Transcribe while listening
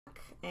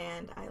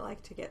And I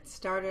like to get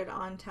started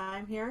on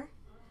time here.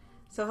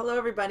 So hello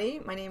everybody,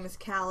 my name is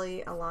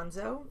Callie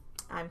Alonzo.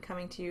 I'm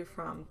coming to you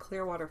from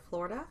Clearwater,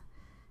 Florida,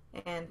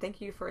 and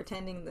thank you for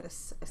attending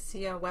this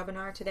ASEA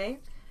webinar today.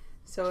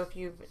 So if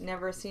you've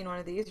never seen one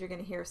of these, you're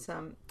going to hear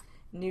some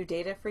new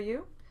data for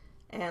you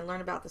and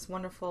learn about this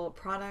wonderful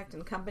product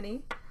and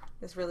company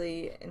that's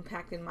really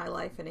impacted my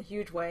life in a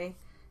huge way.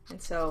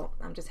 And so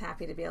I'm just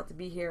happy to be able to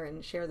be here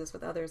and share this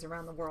with others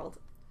around the world.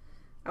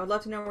 I would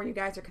love to know where you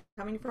guys are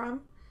coming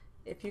from.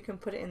 If you can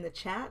put it in the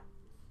chat,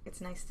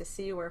 it's nice to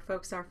see where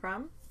folks are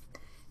from.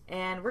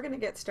 And we're going to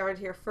get started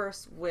here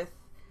first with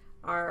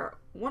our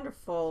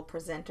wonderful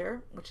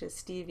presenter, which is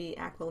Stevie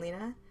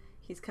Aquilina.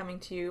 He's coming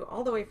to you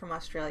all the way from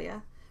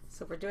Australia.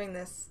 So we're doing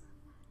this,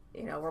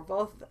 we're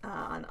both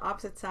on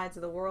opposite sides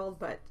of the world,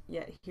 but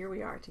yet here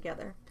we are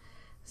together.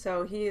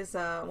 So he is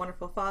a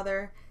wonderful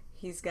father.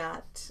 He's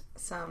got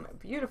some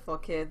beautiful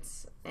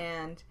kids,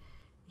 and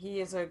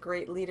he is a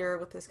great leader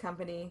with this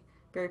company,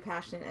 very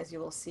passionate, as you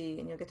will see,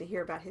 and you'll get to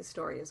hear about his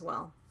story as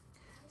well.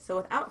 So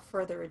without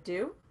further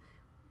ado,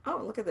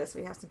 oh, look at this.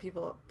 We have some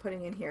people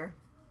putting in here.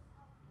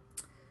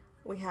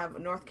 We have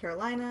North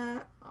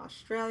Carolina,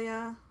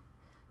 Australia.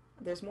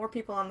 There's more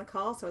people on the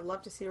call, so I'd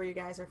love to see where you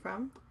guys are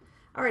from.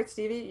 All right,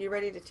 Stevie, you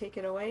ready to take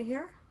it away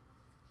here?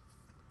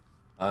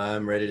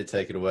 I'm ready to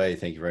take it away.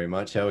 Thank you very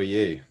much. How are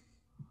you?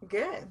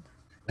 Good.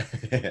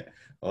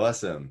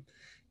 Awesome.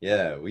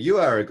 Yeah, well, you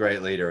are a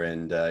great leader,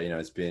 and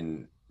it's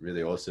been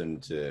really awesome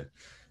to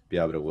be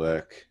able to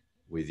work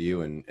with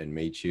you and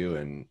meet you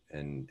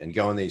and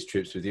go on these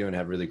trips with you and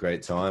have really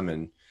great time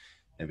and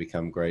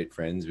become great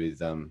friends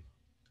with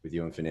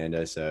you and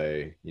Fernando.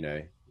 So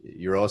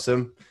you're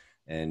awesome,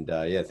 and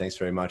yeah, thanks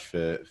very much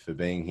for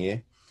being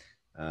here,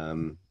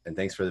 and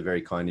thanks for the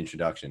very kind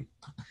introduction.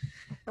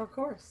 Of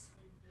course,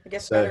 it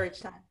gets better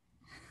each time.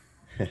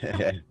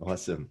 Yeah,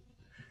 awesome.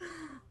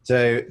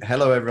 So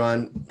hello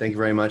everyone, thank you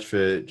very much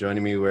for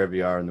joining me wherever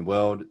you are in the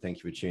world. Thank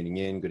you for tuning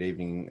in. Good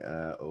evening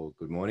or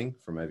good morning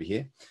from over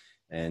here.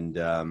 And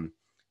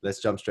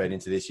let's jump straight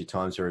into this. Your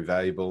time's very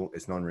valuable.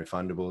 It's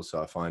non-refundable, so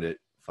I find it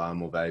far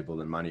more valuable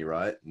than money,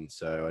 right? And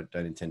so I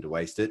don't intend to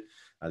waste it.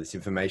 This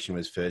information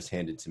was first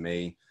handed to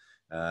me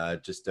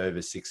just over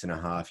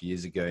 6.5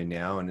 years ago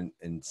now.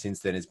 And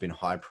since then it's been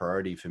high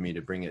priority for me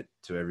to bring it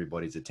to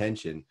everybody's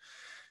attention,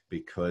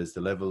 because the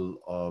level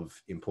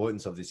of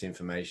importance of this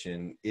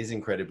information is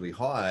incredibly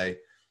high,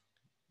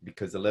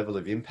 because the level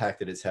of impact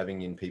that it's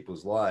having in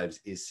people's lives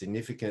is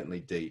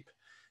significantly deep.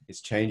 It's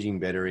changing,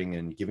 bettering,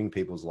 and giving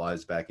people's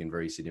lives back in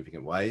very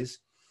significant ways.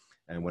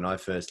 And when I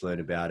first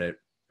learned about it,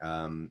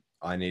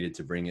 I needed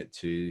to bring it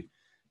to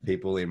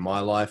people in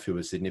my life who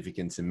were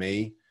significant to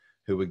me,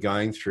 who were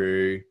going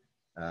through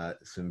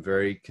some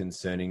very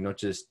concerning, not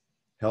just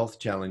health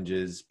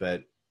challenges,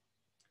 but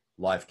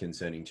life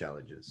concerning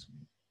challenges.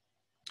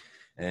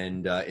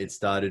 And it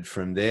started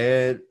from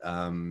there,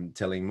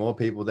 telling more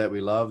people that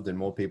we loved and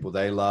more people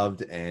they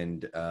loved.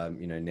 And,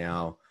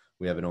 now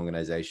we have an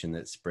organization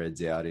that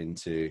spreads out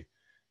into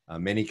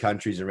many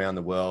countries around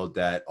the world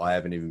that I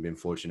haven't even been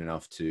fortunate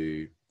enough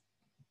to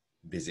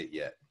visit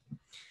yet.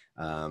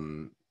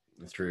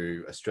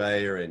 Through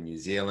Australia and New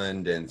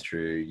Zealand and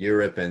through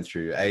Europe and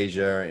through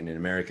Asia and in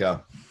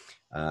America.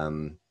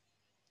 So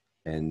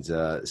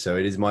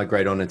it is my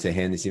great honor to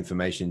hand this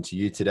information to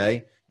you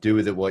today. Do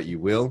with it what you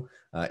will.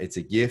 It's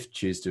a gift.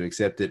 Choose to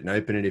accept it and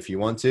open it if you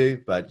want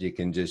to, but you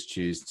can just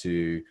choose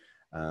to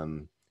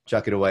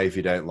chuck it away if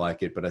you don't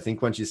like it. But I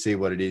think once you see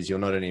what it is, you'll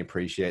not only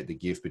appreciate the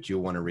gift, but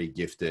you'll want to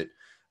re-gift it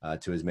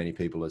to as many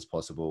people as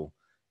possible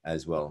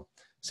as well.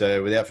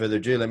 So without further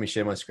ado, let me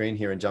share my screen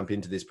here and jump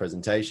into this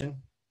presentation.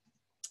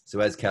 So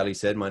as Callie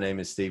said, my name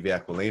is Stevie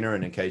Aquilina,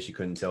 and in case you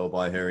couldn't tell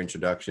by her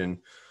introduction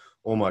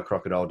or my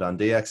Crocodile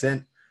Dundee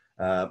accent,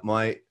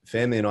 my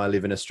family and I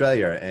live in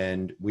Australia,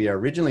 and we are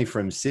originally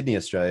from Sydney,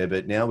 Australia,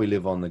 but now we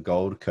live on the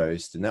Gold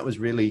Coast. And that was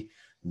really,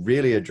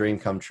 really a dream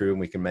come true, and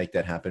we can make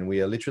that happen.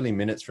 We are literally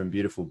minutes from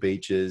beautiful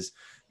beaches,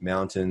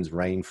 mountains,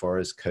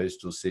 rainforests,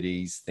 coastal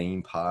cities,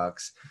 theme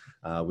parks.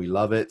 We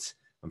love it.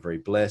 I'm very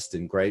blessed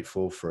and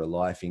grateful for a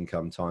life,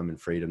 income, time,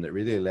 and freedom that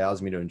really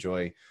allows me to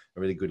enjoy a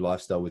really good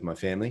lifestyle with my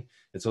family.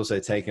 It's also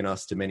taken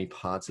us to many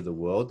parts of the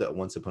world that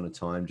once upon a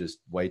time just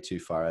way too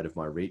far out of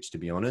my reach, to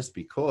be honest,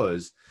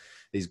 because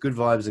these good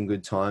vibes and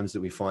good times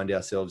that we find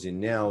ourselves in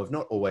now have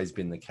not always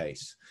been the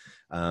case.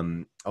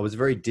 I was a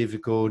very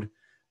difficult,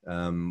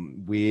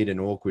 weird and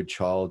awkward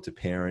child to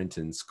parent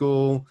in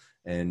school,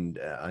 and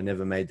I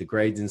never made the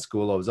grades in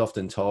school. I was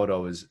often told I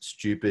was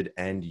stupid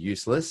and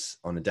useless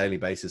on a daily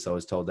basis. I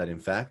was told that, in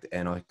fact,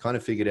 and I kind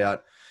of figured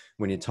out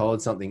when you're told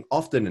something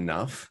often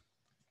enough,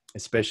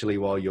 especially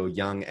while you're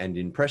young and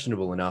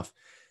impressionable enough,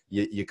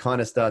 you kind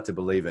of start to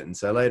believe it. And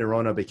so later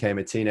on, I became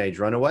a teenage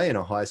runaway and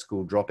a high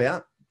school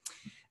dropout.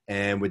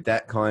 And with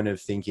that kind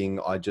of thinking,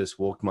 I just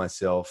walked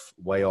myself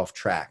way off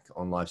track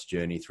on life's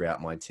journey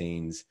throughout my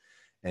teens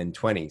and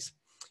 20s.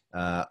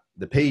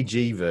 The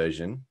PG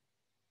version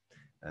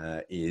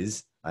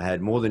is I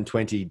had more than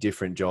 20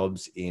 different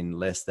jobs in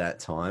less that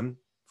time.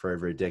 For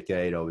over a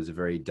decade, I was a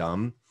very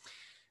dumb,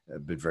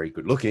 but very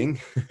good looking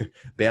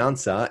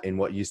bouncer in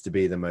what used to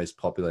be the most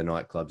popular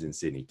nightclubs in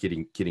Sydney.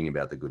 Kidding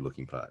about the good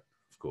looking part,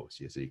 of course.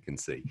 Yeah, so you can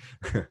see,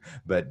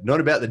 but not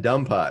about the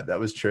dumb part. That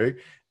was true.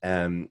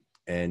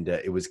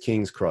 It was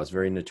King's Cross,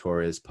 very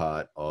notorious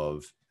part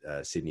of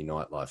Sydney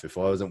nightlife. If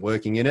I wasn't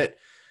working in it,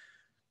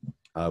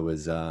 I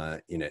was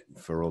in it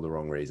for all the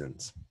wrong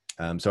reasons.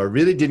 So I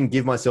really didn't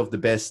give myself the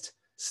best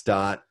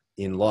start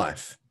in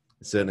life.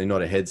 Certainly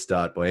not a head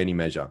start by any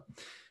measure.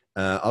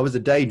 I was a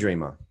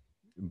daydreamer,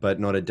 but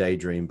not a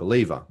daydream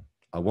believer.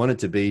 I wanted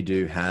to be,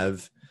 do,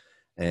 have,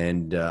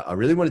 and I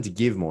really wanted to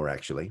give more,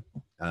 actually.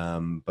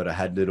 But I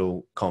had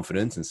little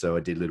confidence, and so I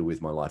did little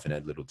with my life and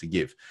had little to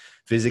give.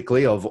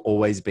 Physically, I've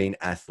always been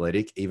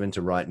athletic, even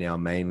to right now,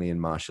 mainly in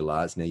martial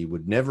arts. Now, you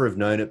would never have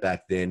known it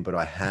back then, but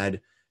I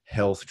had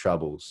health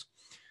troubles.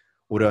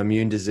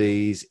 Autoimmune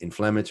disease,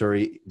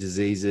 inflammatory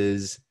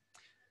diseases,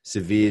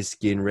 severe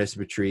skin,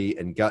 respiratory,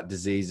 and gut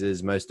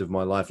diseases most of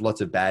my life. Lots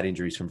of bad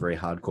injuries from very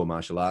hardcore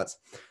martial arts.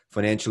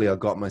 Financially, I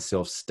got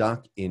myself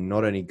stuck in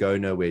not only go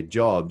nowhere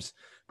jobs,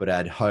 but I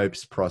had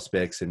hopes,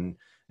 prospects, and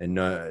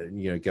no,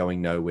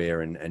 going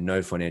nowhere, and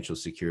no financial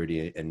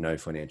security and no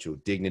financial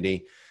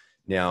dignity.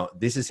 Now,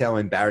 this is how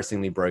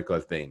embarrassingly broke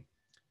I've been.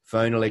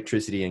 Phone,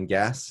 electricity, and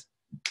gas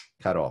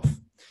cut off.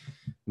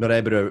 Not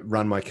able to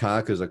run my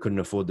car because I couldn't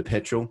afford the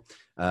petrol.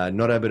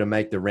 Not able to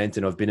make the rent,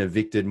 and I've been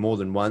evicted more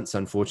than once.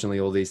 Unfortunately,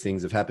 all these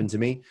things have happened to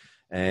me,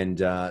 and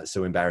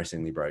so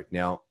embarrassingly broke.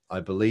 Now, I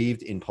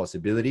believed in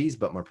possibilities,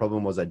 but my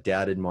problem was I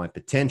doubted my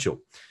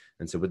potential.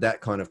 And so with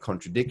that kind of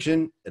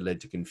contradiction, it led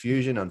to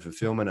confusion,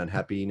 unfulfillment,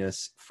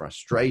 unhappiness,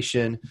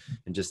 frustration,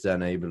 and just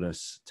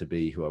unableness to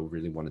be who I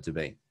really wanted to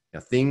be.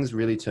 Now, things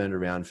really turned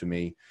around for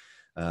me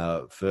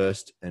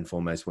first and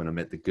foremost when I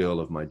met the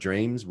girl of my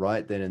dreams.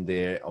 Right then and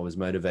there, I was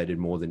motivated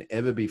more than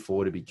ever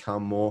before to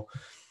become more.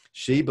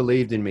 She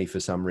believed in me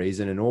for some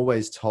reason and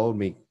always told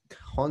me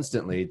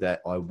constantly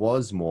that I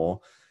was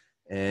more.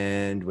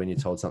 And when you're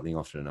told something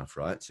often enough,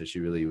 right? So she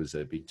really was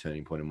a big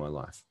turning point in my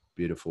life.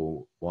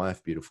 Beautiful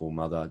wife, beautiful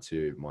mother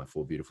to my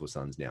 4 beautiful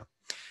sons now.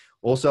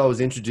 Also, I was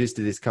introduced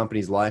to this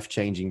company's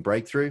life-changing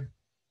breakthrough,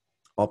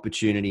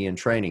 opportunity, and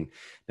training.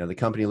 Now, the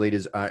company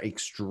leaders are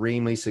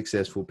extremely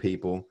successful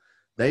people.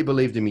 They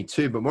believed in me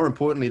too, but more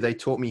importantly, they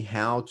taught me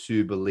how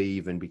to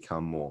believe and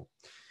become more.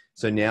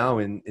 So now,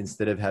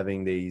 instead of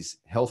having these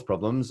health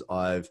problems,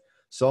 I've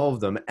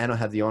solved them, and I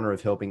have the honor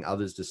of helping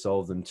others to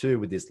solve them too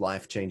with this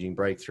life-changing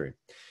breakthrough.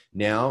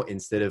 Now,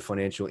 instead of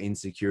financial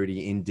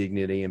insecurity,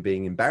 indignity, and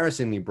being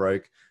embarrassingly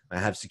broke, I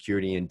have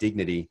security and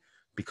dignity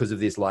because of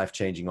this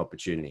life-changing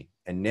opportunity.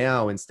 And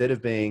now, instead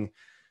of being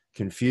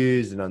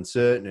confused and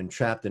uncertain and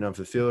trapped and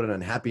unfulfilled and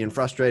unhappy and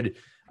frustrated,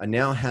 I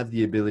now have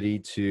the ability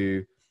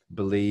to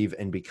believe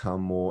and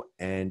become more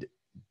and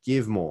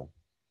give more,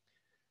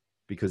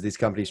 because this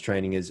company's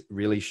training has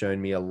really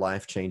shown me a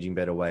life-changing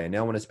better way. And now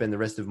I want to spend the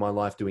rest of my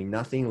life doing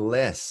nothing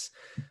less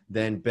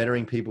than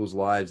bettering people's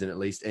lives in at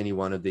least any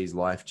one of these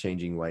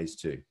life-changing ways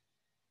too.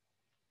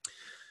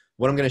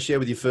 What I'm going to share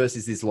with you first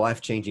is this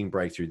life-changing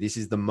breakthrough. This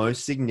is the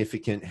most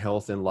significant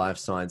health and life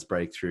science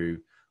breakthrough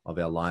of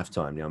our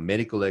lifetime. Now,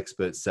 medical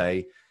experts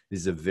say this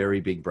is a very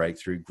big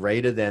breakthrough,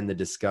 greater than the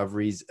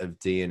discoveries of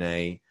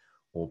DNA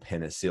or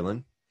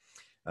penicillin.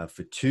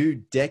 For 2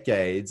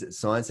 decades,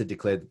 science had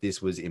declared that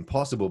this was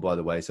impossible, by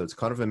the way. So it's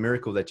kind of a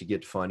miracle that you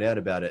get to find out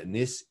about it. And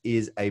this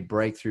is a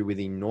breakthrough with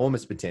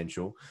enormous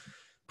potential,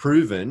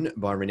 proven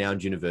by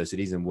renowned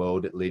universities and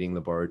world-leading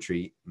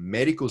laboratory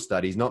medical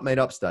studies, not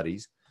made-up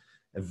studies.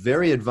 A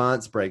very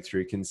advanced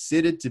breakthrough,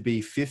 considered to be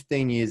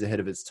 15 years ahead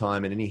of its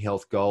time and any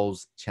health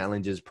goals,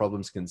 challenges,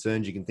 problems,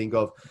 concerns you can think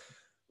of.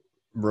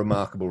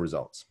 Remarkable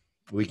results.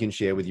 We can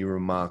share with you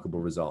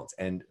remarkable results.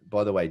 And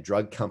by the way,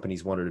 drug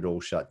companies wanted it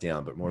all shut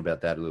down, but more about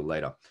that a little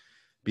later.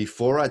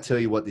 Before I tell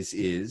you what this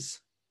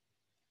is,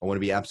 I want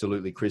to be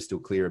absolutely crystal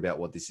clear about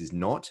what this is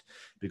not,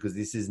 because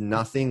this is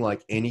nothing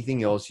like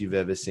anything else you've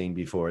ever seen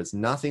before. It's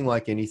nothing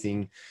like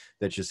anything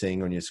that you're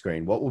seeing on your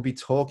screen. What we'll be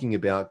talking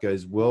about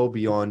goes well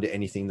beyond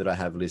anything that I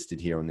have listed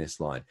here on this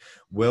slide,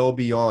 well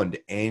beyond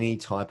any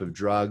type of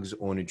drugs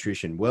or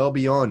nutrition, well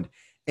beyond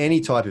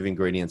any type of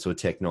ingredients or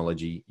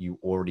technology you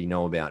already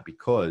know about,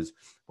 because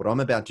what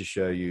I'm about to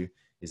show you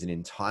is an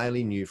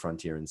entirely new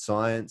frontier in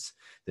science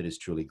that is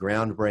truly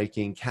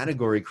groundbreaking,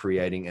 category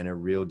creating, and a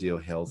real deal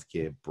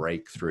healthcare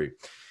breakthrough.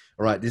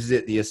 All right, this is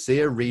it. The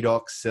ASEA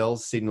Redox cell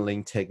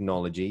signaling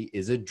technology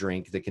is a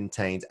drink that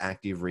contains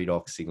active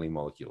redox signaling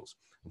molecules.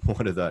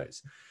 What are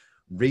those?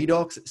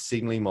 Redox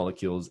signaling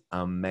molecules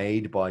are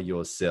made by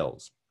your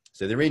cells.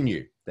 So they're in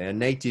you. They are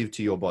native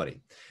to your body.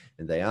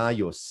 And they are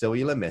your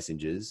cellular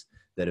messengers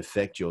that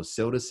affect your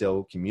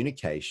cell-to-cell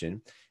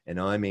communication. And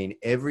I mean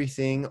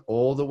everything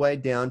all the way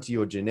down to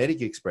your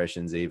genetic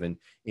expressions, even,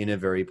 in a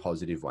very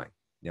positive way.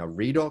 Now,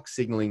 redox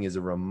signaling is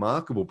a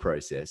remarkable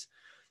process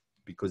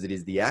because it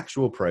is the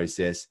actual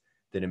process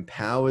that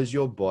empowers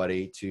your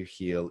body to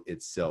heal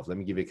itself. Let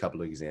me give you a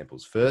couple of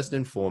examples. First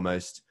and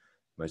foremost,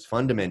 most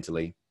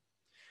fundamentally,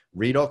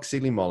 redox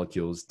signaling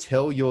molecules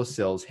tell your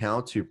cells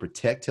how to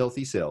protect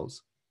healthy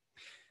cells,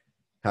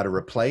 how to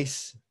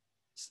replace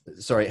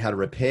how to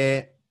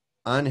repair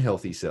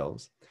unhealthy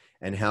cells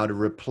and how to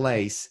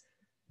replace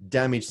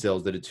damaged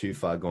cells that are too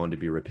far gone to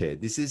be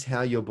repaired. This is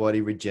how your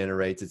body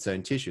regenerates its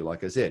own tissue.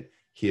 Like I said,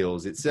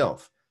 heals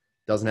itself.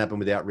 Doesn't happen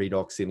without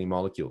redox signaling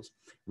molecules.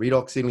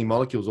 Redox signaling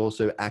molecules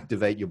also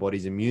activate your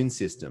body's immune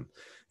system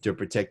to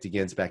protect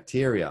against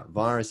bacteria,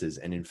 viruses,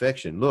 and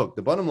infection. Look,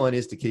 the bottom line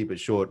is, to keep it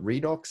short,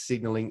 redox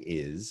signaling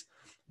is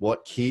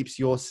what keeps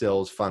your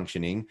cells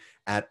functioning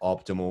at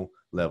optimal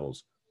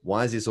levels.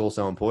 Why is this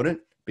also important?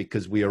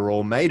 Because we are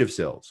all made of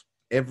cells.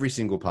 Every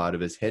single part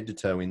of us, head to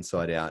toe,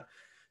 inside out.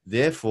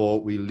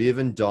 Therefore, we live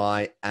and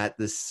die at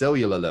the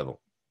cellular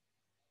level.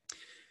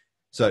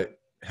 So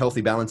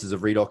healthy balances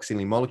of redox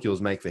signaling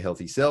molecules make for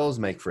healthy cells,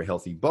 make for a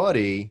healthy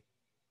body,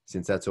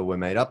 since that's all we're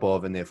made up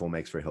of, and therefore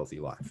makes for a healthy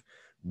life.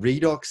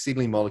 Redox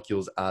signaling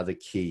molecules are the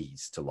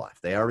keys to life.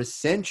 They are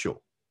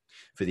essential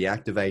for the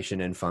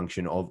activation and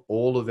function of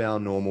all of our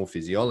normal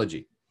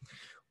physiology.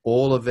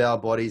 All of our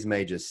body's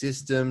major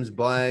systems,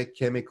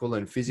 biochemical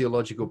and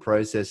physiological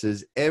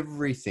processes,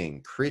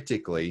 everything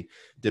critically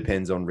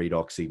depends on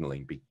redox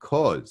signaling,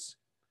 because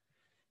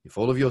if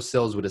all of your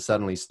cells were to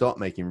suddenly stop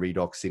making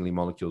redox signaling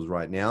molecules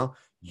right now,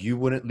 you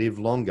wouldn't live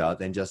longer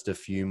than just a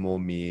few more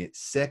mere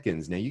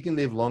seconds. Now, you can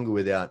live longer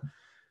without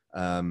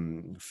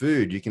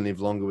food. You can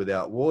live longer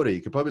without water. You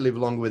could probably live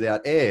longer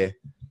without air.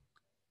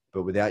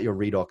 But without your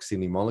redox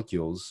signaling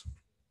molecules,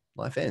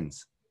 life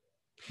ends.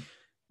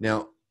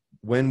 Now,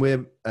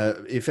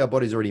 if our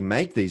bodies already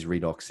make these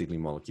redox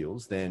signaling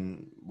molecules,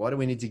 then why do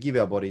we need to give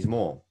our bodies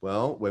more?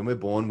 Well, when we're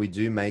born, we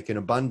do make an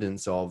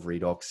abundance of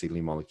redox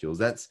signaling molecules.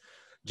 That's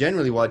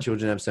generally why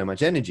children have so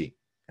much energy,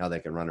 how they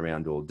can run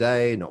around all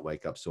day, not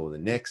wake up sore the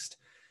next,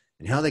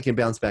 and how they can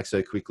bounce back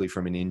so quickly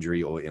from an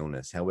injury or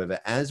illness. However,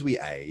 as we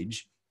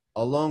age,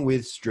 along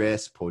with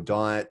stress, poor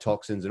diet,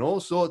 toxins, and all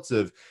sorts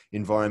of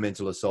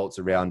environmental assaults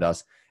around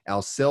us,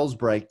 our cells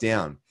break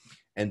down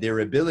and their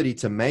ability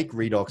to make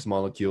redox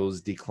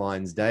molecules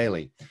declines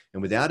daily.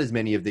 And without as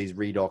many of these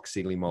redox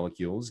signaling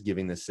molecules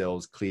giving the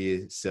cells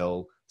clear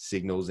cell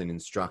signals and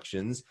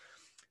instructions,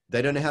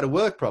 they don't know how to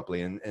work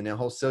properly, and our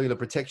whole cellular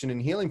protection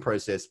and healing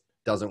process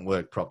doesn't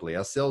work properly.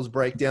 Our cells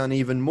break down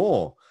even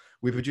more.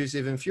 We produce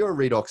even fewer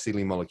redox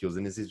signaling molecules,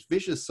 and there's this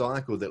vicious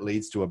cycle that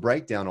leads to a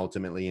breakdown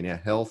ultimately in our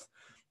health,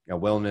 our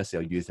wellness,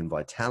 our youth, and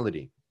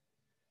vitality.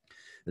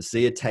 The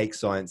SEER takes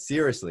science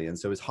seriously, and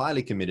so is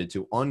highly committed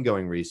to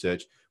ongoing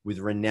research with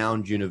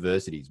renowned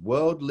universities,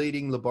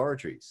 world-leading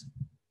laboratories,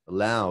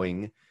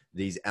 allowing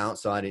these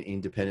outside and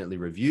independently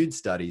reviewed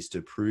studies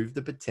to prove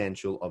the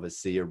potential of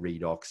SEER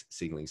redox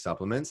signaling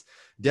supplements,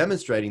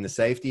 demonstrating the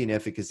safety and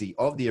efficacy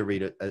of the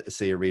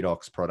SEER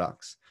redox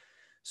products,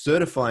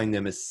 certifying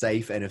them as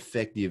safe and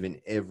effective in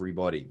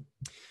everybody.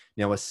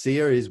 Now,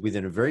 SEER is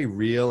within a very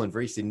real and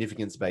very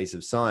significant space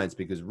of science,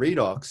 because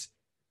redox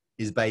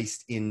is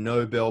based in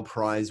Nobel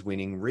Prize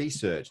winning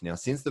research. Now,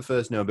 since the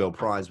first Nobel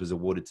Prize was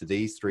awarded to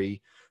these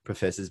three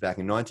professors back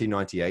in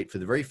 1998 for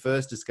the very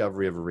first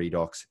discovery of a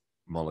redox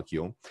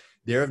molecule,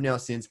 there have now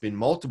since been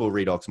multiple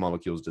redox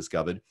molecules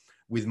discovered,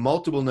 with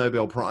multiple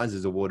Nobel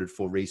Prizes awarded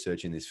for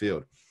research in this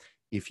field.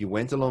 If you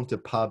went along to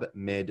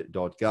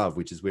pubmed.gov,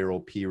 which is where all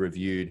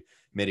peer-reviewed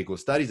medical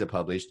studies are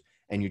published,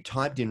 and you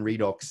typed in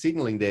redox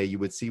signaling there, you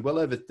would see well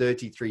over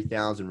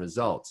 33,000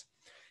 results.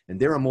 And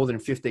there are more than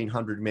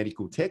 1,500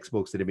 medical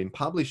textbooks that have been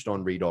published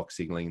on redox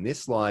signaling. And this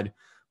slide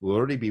will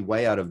already be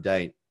way out of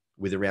date,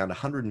 with around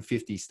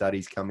 150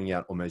 studies coming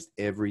out almost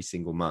every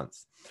single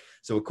month.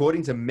 So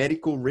according to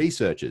medical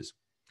researchers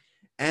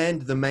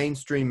and the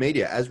mainstream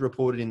media, as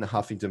reported in the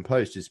Huffington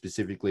Post, who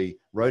specifically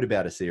wrote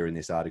about SEER in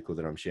this article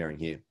that I'm sharing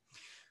here,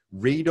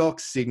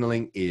 redox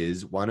signaling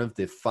is one of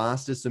the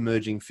fastest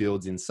emerging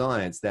fields in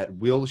science that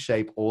will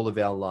shape all of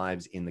our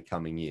lives in the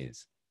coming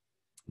years.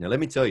 Now, let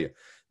me tell you,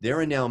 there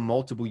are now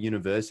multiple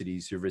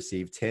universities who've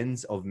received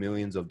tens of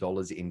millions of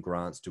dollars in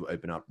grants to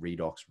open up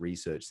redox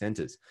research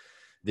centers.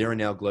 There are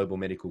now global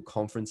medical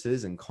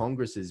conferences and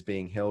congresses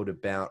being held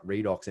about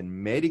redox, and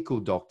medical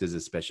doctors are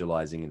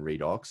specializing in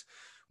redox,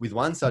 with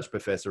one such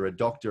professor, a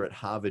doctor at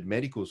Harvard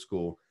Medical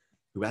School,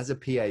 who has a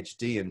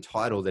PhD and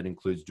title that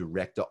includes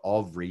Director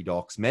of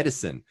Redox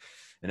Medicine.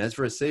 And as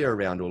for SEER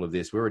around all of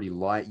this, we're already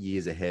light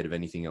years ahead of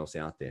anything else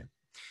out there.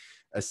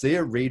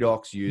 SEER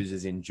redox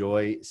users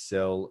enjoy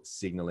cell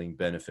signaling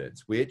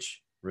benefits,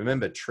 which,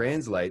 remember,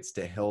 translates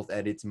to health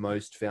at its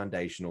most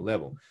foundational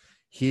level.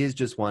 Here's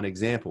just one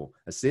example.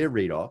 SEER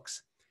redox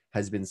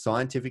has been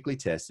scientifically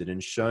tested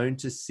and shown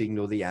to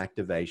signal the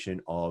activation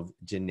of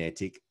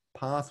genetic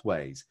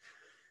pathways.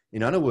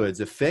 In other words,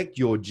 affect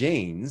your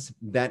genes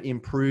that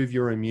improve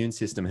your immune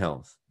system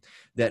health,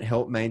 that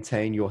help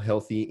maintain your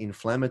healthy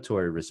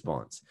inflammatory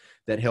response,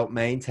 that help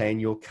maintain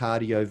your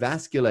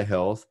cardiovascular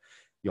health,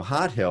 your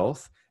heart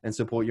health, and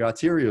support your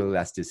arterial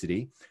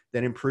elasticity,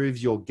 that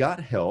improves your gut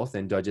health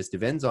and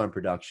digestive enzyme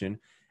production,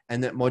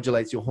 and that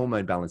modulates your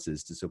hormone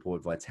balances to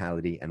support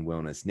vitality and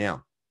wellness.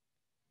 Now,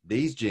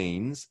 these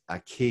genes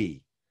are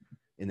key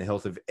in the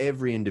health of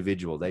every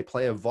individual. They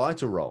play a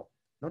vital role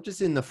not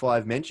just in the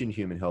 5 mentioned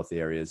human health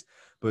areas,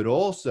 but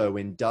also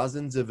in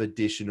dozens of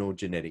additional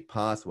genetic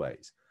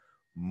pathways.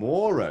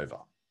 Moreover,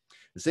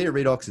 the ASEA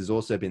Redox has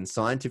also been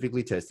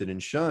scientifically tested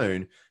and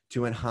shown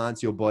to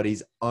enhance your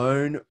body's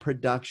own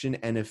production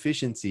and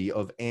efficiency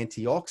of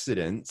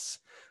antioxidants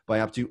by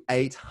up to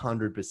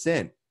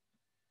 800%.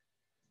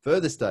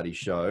 Further studies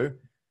show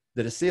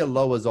that ASEA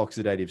lowers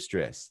oxidative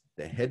stress.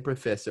 The head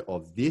professor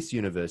of this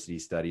university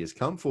study has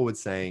come forward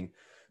saying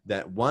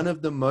that one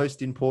of the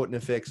most important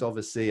effects of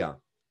ASEA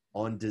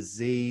on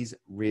disease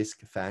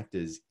risk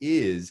factors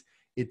is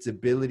its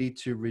ability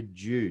to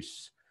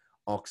reduce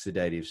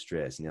oxidative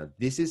stress. Now,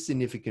 this is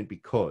significant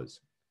because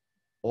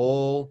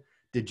all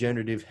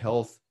degenerative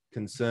health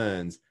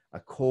concerns are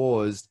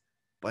caused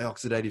by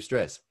oxidative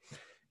stress.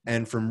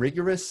 And from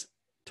rigorous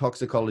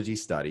toxicology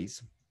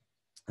studies,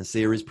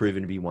 ASEA is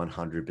proven to be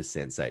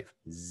 100% safe,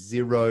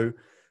 0%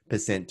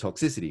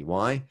 toxicity.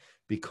 Why?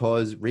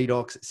 Because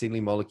redox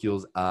signaling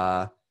molecules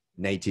are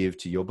native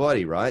to your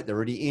body, right? They're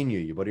already in you.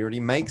 Your body already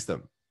makes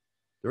them.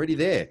 They're already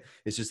there.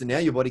 It's just that now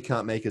your body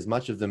can't make as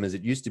much of them as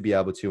it used to be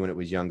able to when it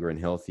was younger and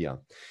healthier.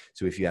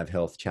 So if you have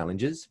health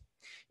challenges,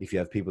 if you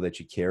have people that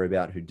you care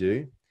about who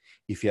do,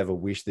 if you have a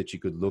wish that you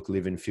could look,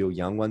 live, and feel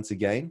young once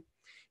again,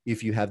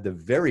 if you have the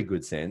very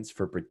good sense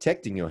for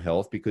protecting your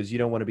health because you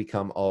don't want to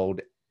become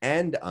old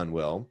and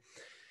unwell,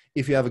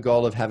 if you have a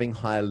goal of having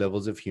higher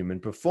levels of human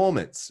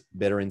performance,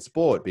 better in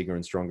sport, bigger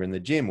and stronger in the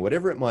gym,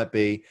 whatever it might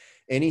be,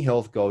 any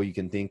health goal you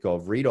can think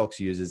of, redox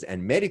users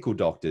and medical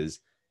doctors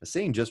are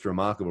seeing just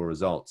remarkable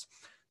results.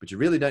 But you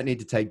really don't need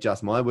to take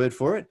just my word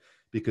for it,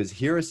 because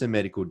here are some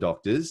medical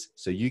doctors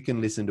so you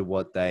can listen to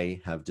what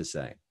they have to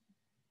say.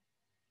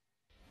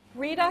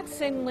 Redox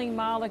signaling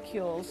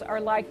molecules are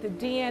like the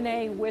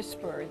DNA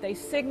whisperer. They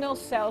signal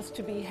cells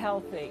to be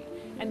healthy.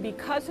 And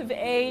because of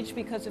age,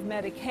 because of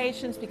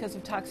medications, because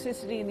of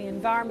toxicity in the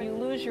environment, you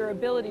lose your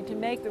ability to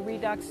make the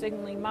redox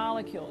signaling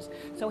molecules.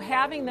 So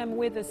having them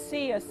with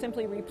ASEA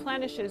simply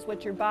replenishes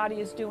what your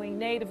body is doing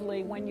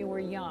natively when you were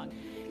young.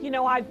 You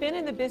know, I've been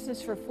in the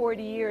business for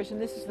 40 years, and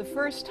this is the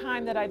first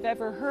time that I've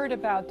ever heard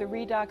about the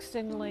redox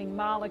signaling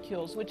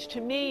molecules, which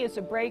to me is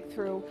a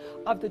breakthrough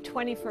of the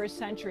 21st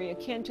century,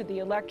 akin to the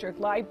electric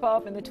light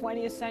bulb in the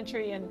 20th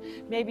century and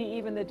maybe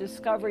even the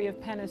discovery of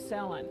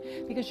penicillin.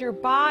 Because your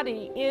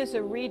body is a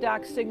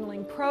redox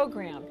signaling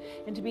program,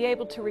 and to be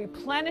able to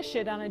replenish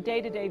it on a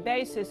day-to-day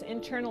basis,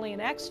 internally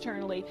and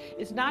externally,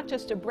 is not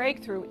just a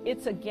breakthrough,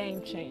 it's a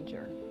game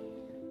changer.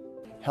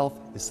 Health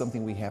is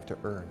something we have to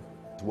earn.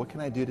 What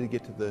can I do to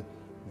get to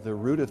the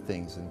root of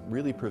things and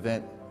really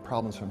prevent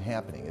problems from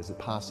happening? Is it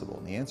possible?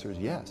 And the answer is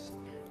yes.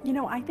 You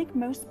know, I think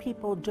most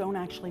people don't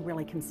actually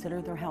really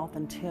consider their health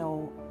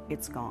until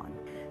it's gone.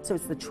 So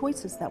it's the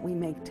choices that we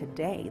make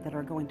today that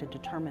are going to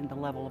determine the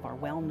level of our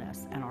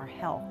wellness and our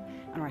health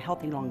and our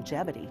healthy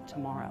longevity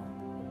tomorrow.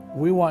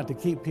 We want to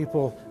keep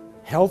people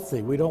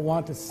healthy. We don't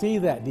want to see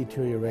that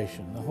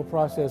deterioration. The whole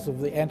process of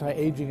the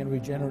anti-aging and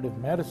regenerative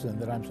medicine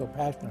that I'm so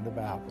passionate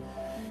about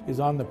is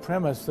on the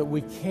premise that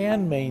we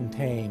can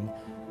maintain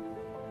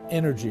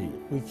energy,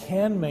 we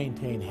can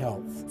maintain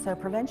health. So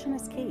prevention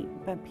is key,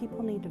 but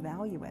people need to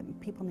value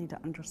it. People need to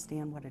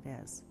understand what it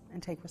is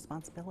and take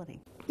responsibility.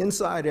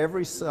 Inside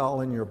every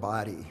cell in your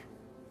body,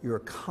 you're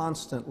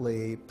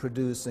constantly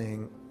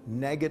producing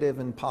negative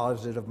and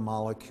positive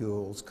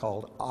molecules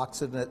called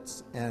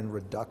oxidants and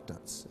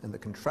reductants. And the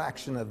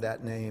contraction of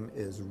that name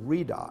is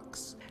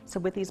redox. So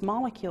with these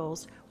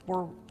molecules,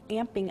 we're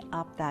amping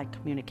up that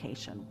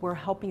communication. We're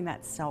helping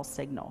that cell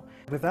signal.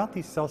 Without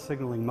these cell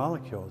signaling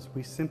molecules,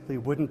 we simply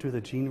wouldn't do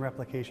the gene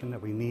replication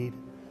that we need,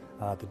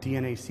 the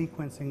DNA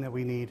sequencing that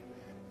we need.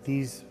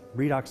 These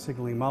redox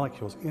signaling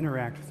molecules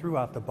interact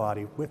throughout the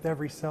body with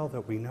every cell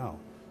that we know.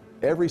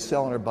 Every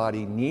cell in our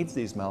body needs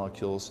these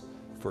molecules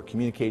for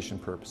communication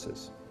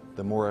purposes.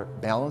 The more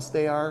balanced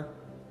they are,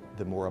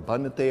 the more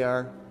abundant they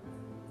are,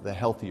 the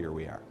healthier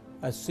we are.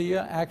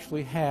 ASEA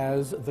actually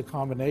has the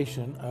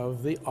combination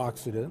of the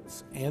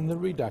oxidants and the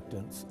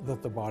reductants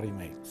that the body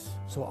makes.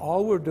 So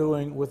all we're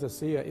doing with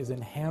ASEA is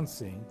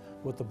enhancing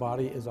what the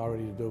body is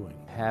already doing.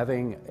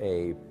 Having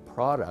a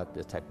product,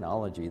 a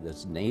technology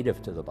that's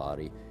native to the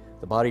body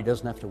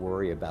doesn't have to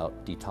worry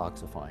about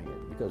detoxifying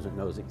it because it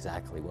knows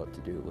exactly what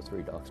to do with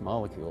redox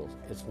molecules.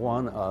 It's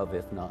one of,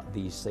 if not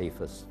the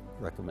safest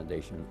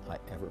recommendation I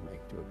ever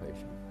make to a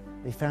patient.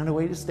 They found a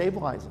way to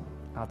stabilize them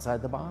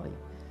outside the body.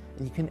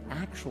 And you can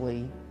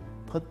actually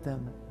put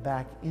them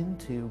back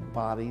into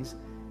bodies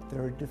that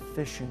are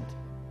deficient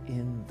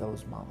in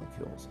those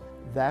molecules.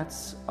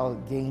 That's a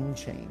game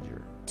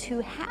changer. To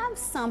have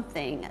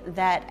something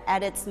that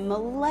at its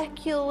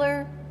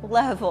molecular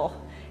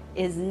level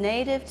is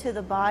native to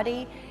the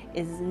body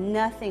is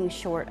nothing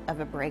short of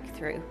a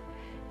breakthrough.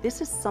 This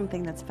is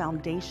something that's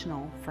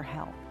foundational for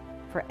health,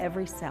 for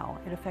every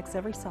cell. It affects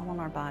every cell in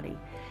our body.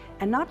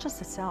 And not just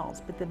the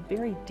cells, but the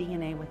very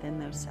DNA within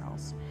those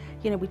cells.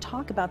 You know, we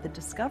talk about the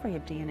discovery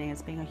of DNA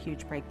as being a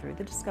huge breakthrough,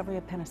 the discovery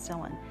of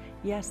penicillin.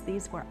 Yes,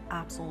 these were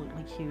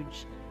absolutely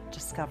huge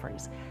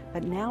discoveries.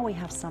 But now we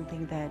have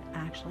something that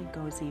actually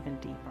goes even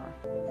deeper.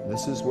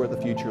 This is where the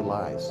future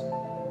lies.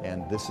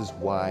 And this is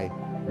why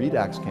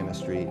redox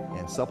chemistry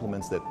and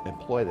supplements that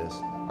employ this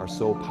are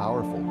so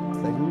powerful.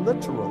 They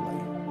literally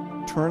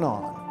turn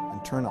on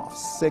and turn off,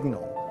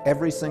 signal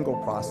every single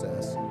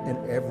process in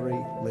every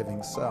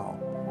living cell.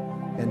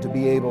 And to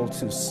be able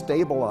to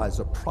stabilize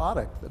a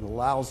product that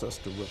allows us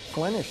to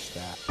replenish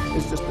that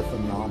is just a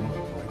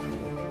phenomenal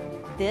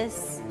breakthrough.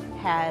 This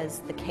has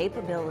the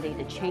capability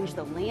to change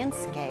the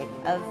landscape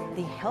of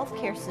the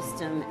healthcare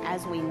system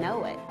as we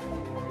know it.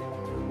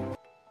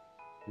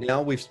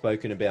 Now we've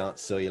spoken about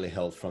cellular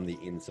health from the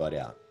inside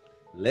out.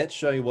 Let's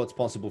show you what's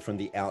possible from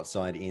the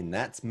outside in.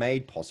 That's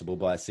made possible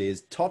by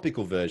ASEA's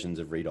topical versions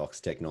of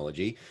Redox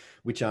technology,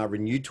 which are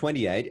Renew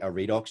 28, our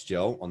Redox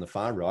gel on the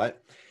far right,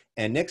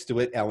 and next to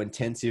it, our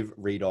intensive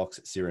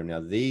Redox serum. Now,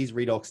 these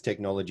Redox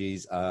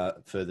technologies are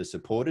further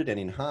supported and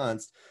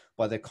enhanced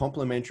by the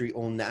complementary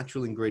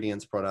all-natural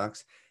ingredients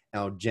products,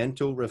 our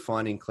gentle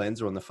refining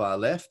cleanser on the far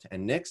left,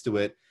 and next to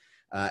it,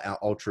 our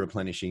ultra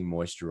replenishing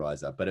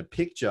moisturizer. But a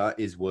picture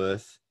is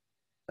worth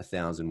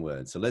 1,000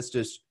 words. So let's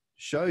just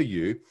show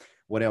you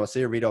what our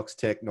ASEA Redox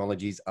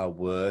technologies are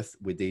worth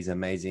with these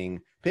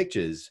amazing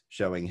pictures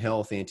showing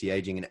health,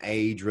 anti-aging, and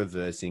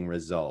age-reversing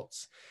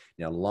results.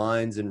 Now,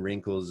 lines and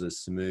wrinkles are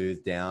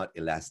smoothed out.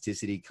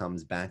 Elasticity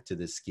comes back to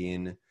the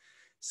skin.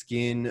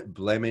 Skin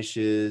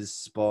blemishes,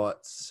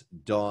 spots,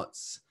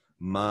 dots,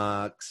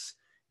 marks,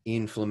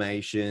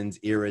 inflammations,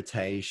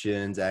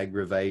 irritations,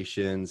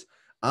 aggravations,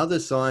 other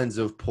signs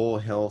of poor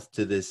health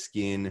to the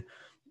skin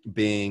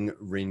being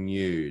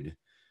renewed.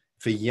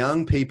 For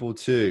young people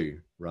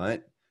too,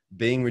 right?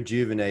 Being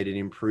rejuvenated,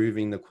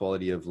 improving the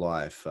quality of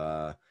life.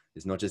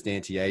 It's not just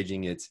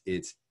anti-aging,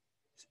 it's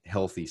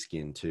healthy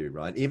skin too,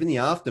 right? Even the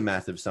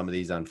aftermath of some of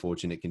these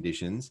unfortunate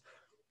conditions,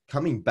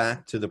 coming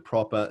back to the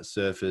proper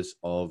surface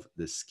of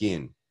the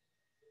skin.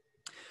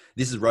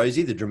 This is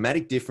Rosie. The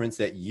dramatic difference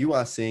that you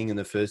are seeing in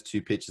the first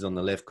two pictures on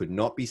the left could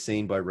not be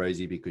seen by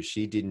Rosie because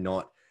she did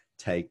not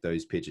take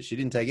those pictures. She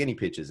didn't take any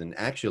pictures. And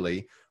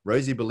actually,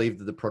 Rosie believed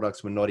that the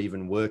products were not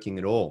even working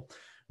at all.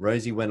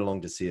 Rosie went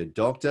along to see a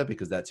doctor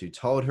because that's who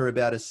told her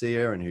about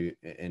ASEA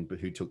and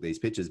who took these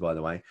pictures, by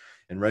the way.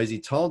 And Rosie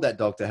told that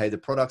doctor, hey, the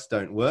products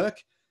don't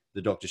work.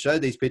 The doctor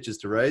showed these pictures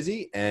to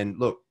Rosie, and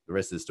look, the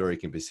rest of the story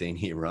can be seen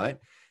here, right?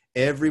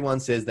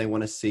 Everyone says they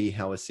want to see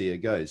how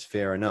ASEA goes.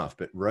 Fair enough.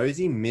 But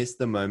Rosie missed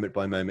the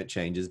moment-by-moment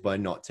changes by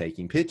not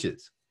taking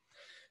pictures.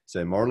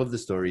 So moral of the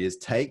story is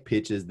take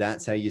pictures.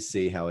 That's how you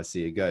see how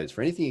ASEA goes.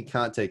 For anything you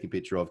can't take a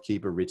picture of,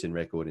 keep a written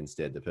record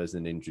instead. The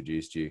person that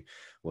introduced you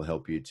will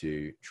help you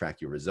to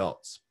track your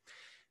results.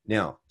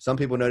 Now, some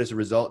people notice the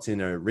results in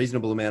a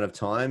reasonable amount of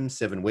time,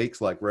 7 weeks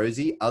like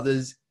Rosie,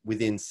 others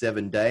within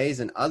 7 days,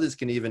 and others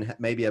can even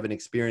maybe have an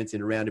experience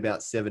in around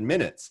about 7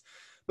 minutes.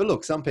 But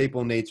look, some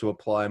people need to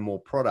apply more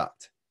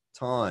product,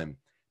 time,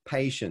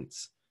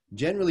 patience,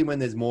 generally when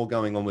there's more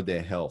going on with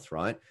their health,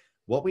 right?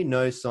 What we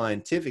know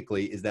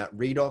scientifically is that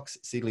redox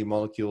signaling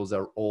molecules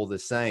are all the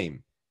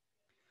same.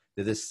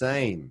 They're the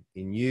same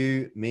in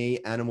you, me,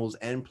 animals,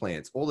 and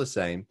plants, all the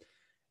same.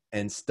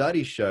 And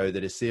studies show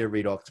that ASEA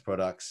redox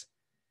products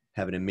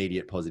have an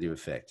immediate positive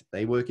effect.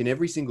 They work in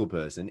every single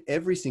person,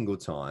 every single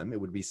time. It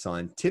would be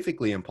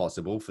scientifically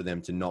impossible for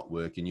them to not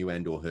work in you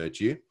and or hurt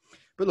you.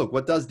 But look,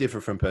 what does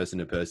differ from person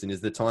to person is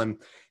the time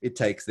it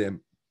takes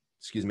them,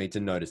 to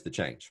notice the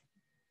change.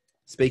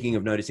 Speaking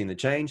of noticing the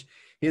change,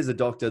 here's a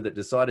doctor that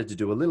decided to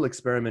do a little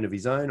experiment of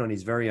his own on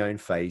his very own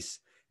face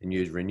and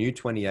use Renew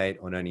 28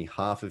 on only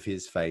half of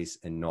his face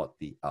and not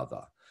the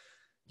other.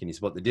 Can you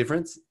spot the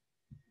difference?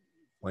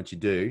 Once you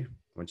do,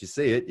 once you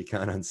see it, you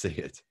can't unsee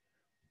it.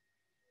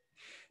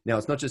 Now,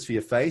 it's not just for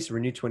your face.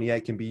 Renew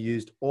 28 can be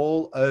used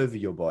all over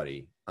your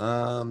body.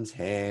 Arms,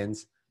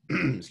 hands,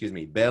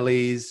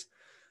 bellies,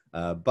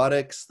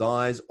 buttocks,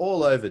 thighs,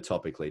 all over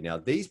topically. Now,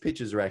 these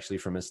pictures are actually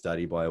from a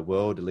study by a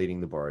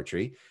world-leading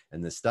laboratory,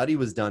 and the study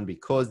was done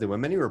because there were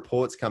many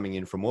reports coming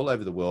in from all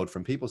over the world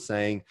from people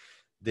saying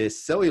their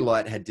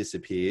cellulite had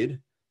disappeared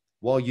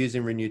while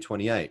using Renew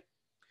 28.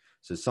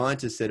 So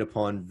scientists set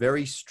upon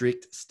very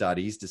strict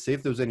studies to see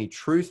if there was any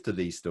truth to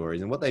these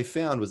stories, and what they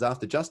found was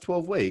after just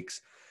 12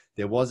 weeks,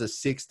 there was a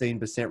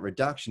 16%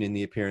 reduction in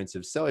the appearance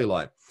of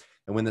cellulite.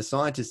 And when the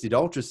scientists did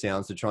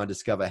ultrasounds to try and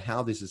discover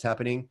how this is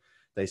happening,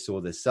 they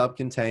saw the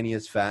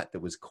subcutaneous fat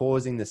that was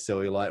causing the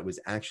cellulite was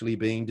actually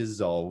being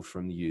dissolved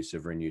from the use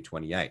of Renew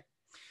 28.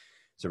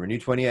 So Renew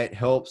 28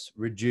 helps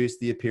reduce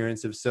the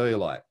appearance of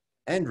cellulite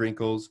and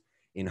wrinkles,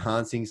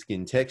 enhancing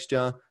skin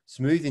texture,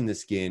 smoothing the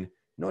skin,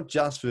 not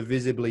just for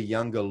visibly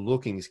younger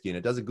looking skin.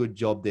 It does a good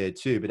job there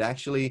too, but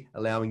actually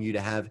allowing you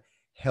to have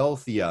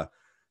healthier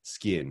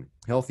skin.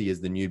 Healthy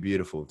is the new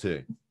beautiful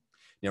too.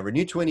 Now,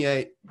 Renew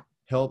 28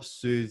 helps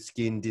soothe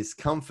skin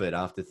discomfort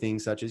after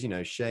things such as,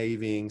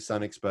 shaving,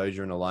 sun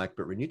exposure and the like.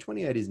 But Renew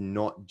 28 is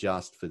not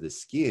just for the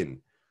skin.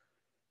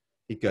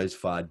 It goes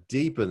far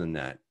deeper than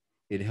that.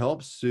 It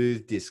helps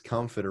soothe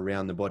discomfort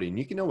around the body. And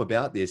you can know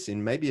about this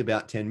in maybe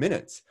about 10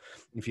 minutes.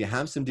 If you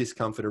have some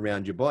discomfort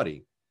around your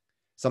body,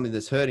 something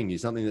that's hurting you,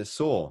 something that's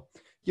sore,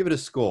 Give it a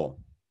score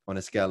on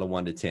a scale of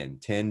 1 to 10,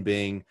 10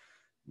 being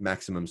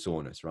maximum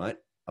soreness, right?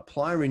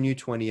 Apply Renew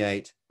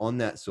 28 on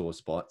that sore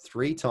spot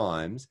 3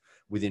 times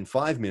within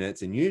 5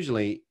 minutes, and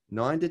usually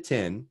 9 to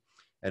 10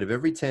 out of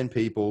every 10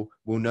 people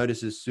will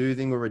notice a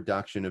soothing or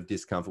reduction of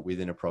discomfort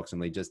within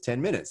approximately just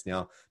 10 minutes.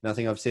 Now,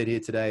 nothing I've said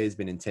here today has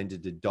been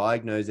intended to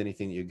diagnose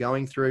anything that you're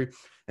going through,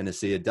 and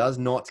ASEA does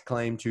not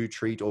claim to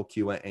treat or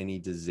cure any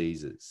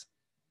diseases.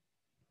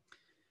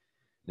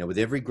 Now, with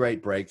every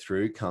great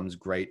breakthrough comes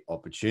great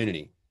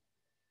opportunity.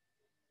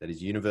 That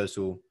is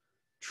universal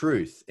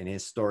truth and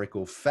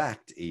historical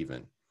fact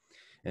even.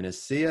 And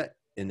ASEA,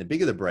 and the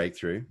bigger the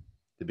breakthrough,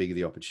 the bigger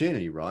the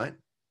opportunity, right?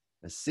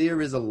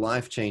 ASEA is a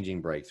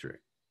life-changing breakthrough.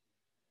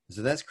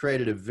 So that's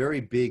created a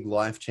very big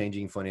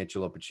life-changing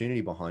financial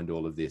opportunity behind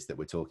all of this that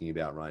we're talking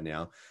about right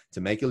now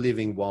to make a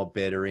living while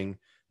bettering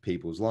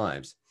people's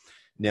lives.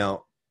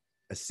 Now,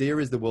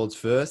 ASEA is the world's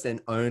first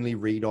and only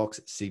redox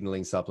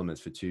signaling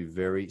supplements for 2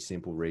 very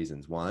simple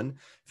reasons. One,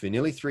 for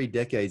nearly 3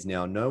 decades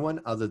now, no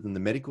one other than the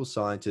medical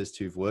scientists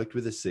who've worked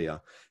with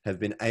ASEA have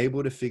been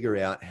able to figure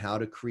out how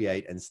to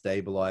create and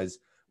stabilize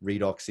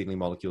redox signaling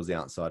molecules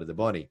outside of the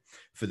body.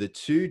 For the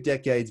 2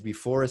 decades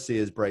before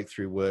ASEA's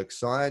breakthrough work,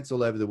 science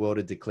all over the world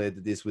had declared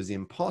that this was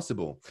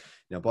impossible.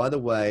 Now, by the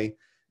way,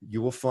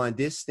 you will find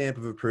this stamp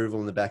of approval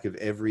on the back of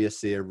every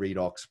ASEA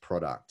redox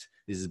product.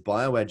 This is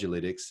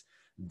Bioagilitics.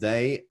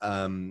 They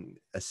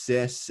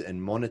assess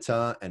and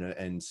monitor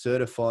and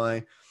certify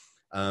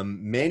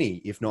many,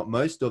 if not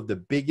most, of the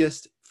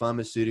biggest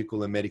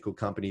pharmaceutical and medical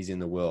companies in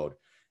the world.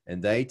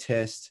 And they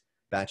test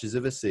batches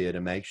of ASEA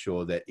to make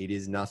sure that it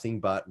is nothing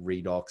but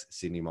redox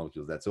signaling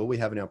molecules. That's all we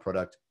have in our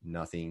product,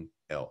 nothing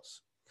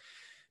else.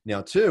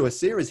 Now, 2,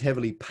 ASEA is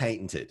heavily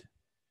patented.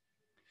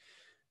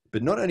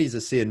 But not only is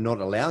ASEA not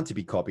allowed to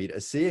be copied,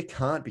 ASEA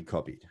can't be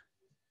copied.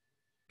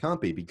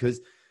 Can't be,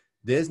 because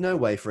there's no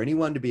way for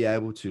anyone to be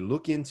able to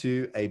look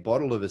into a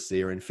bottle of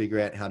ASEA and figure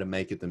out how to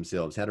make it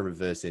themselves, how to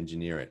reverse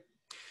engineer it.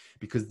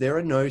 Because there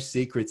are no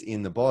secrets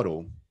in the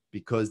bottle,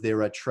 because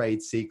there are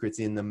trade secrets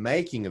in the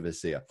making of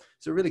ASEA.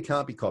 So it really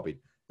can't be copied.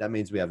 That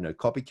means we have no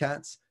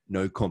copycats,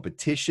 no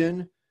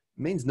competition. It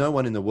means no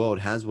one in the world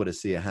has what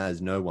ASEA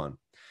has, no one.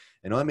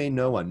 And I mean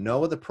no one.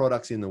 No other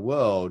products in the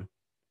world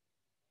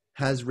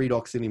has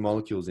redox signaling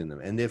molecules in them.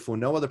 And therefore,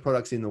 no other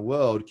products in the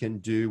world can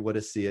do what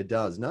ASEA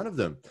does. None of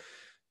them.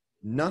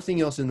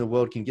 Nothing else in the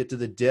world can get to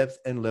the depth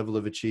and level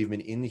of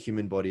achievement in the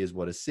human body as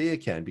what ASEA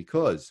can,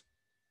 because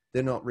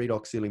they're not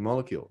redox signaling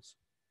molecules.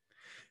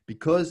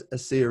 Because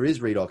ASEA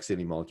is redox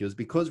signaling molecules,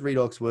 because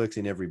redox works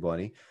in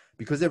everybody,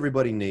 because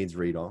everybody needs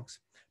redox,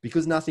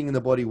 because nothing in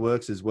the body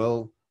works as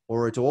well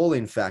or at all,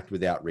 in fact,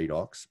 without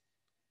redox,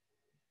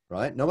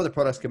 right? No other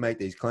products can make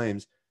these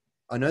claims.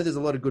 I know there's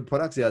a lot of good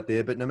products out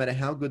there, but no matter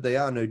how good they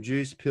are, no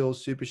juice,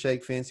 pills, super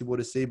shake, fancy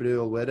water, CBD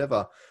oil,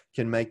 whatever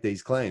can make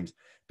these claims.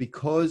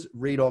 Because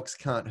redox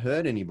can't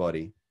hurt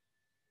anybody,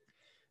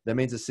 that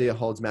means ASEA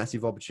holds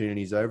massive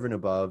opportunities over and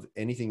above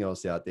anything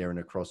else out there and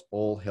across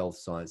all health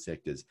science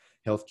sectors: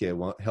 healthcare,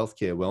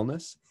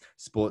 wellness,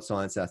 sports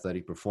science,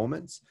 athletic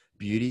performance,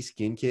 beauty,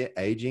 skincare,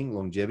 aging,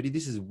 longevity.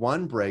 This is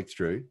one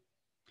breakthrough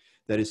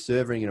that is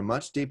serving at a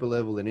much deeper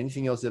level than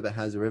anything else ever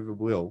has or ever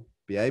will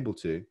be able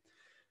to.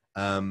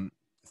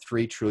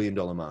 $3 trillion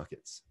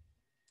markets.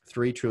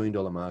 $3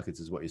 trillion markets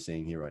is what you're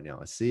seeing here right now.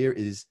 ASEA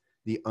is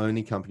the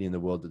only company in the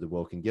world that the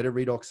world can get a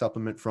redox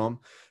supplement from.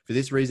 For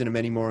this reason and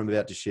many more I'm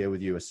about to share with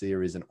you,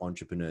 ASEA is an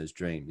entrepreneur's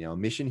dream. Now, our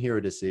mission here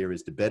at ASEA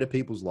is to better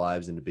people's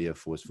lives and to be a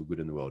force for good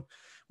in the world.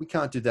 We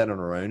can't do that on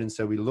our own, and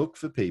so we look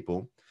for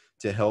people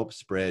to help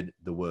spread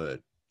the word,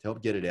 to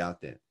help get it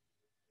out there.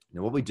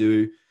 Now, what we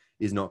do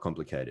is not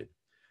complicated.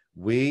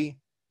 We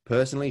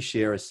personally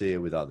share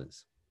ASEA with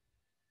others.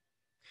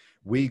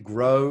 We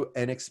grow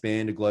and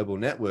expand a global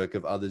network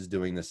of others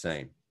doing the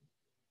same.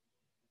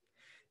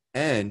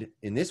 And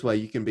in this way,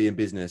 you can be in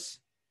business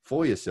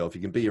for yourself.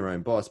 You can be your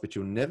own boss, but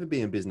you'll never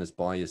be in business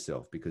by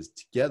yourself, because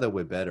together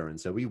we're better. And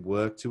so we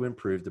work to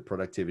improve the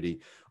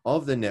productivity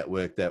of the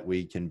network that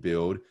we can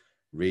build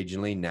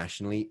regionally,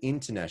 nationally,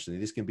 internationally.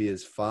 This can be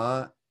as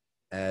far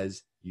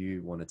as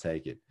you want to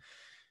take it.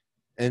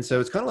 And so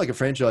it's kind of like a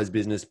franchise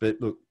business, but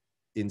look,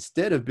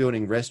 instead of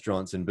building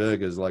restaurants and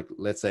burgers like,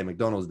 let's say,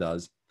 McDonald's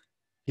does,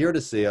 here at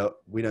ASEA,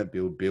 we don't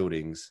build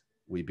buildings,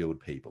 we build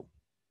people.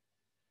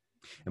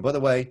 And by the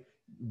way,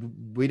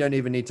 we don't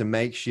even need to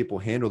make, ship,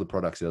 or handle the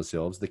products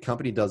ourselves. The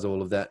company does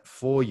all of that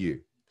for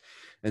you.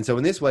 And so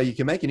in this way, you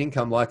can make an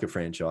income like a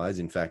franchise.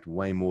 In fact,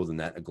 way more than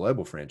that, a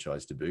global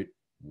franchise to boot,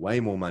 way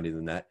more money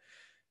than that,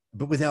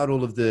 but without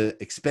all of the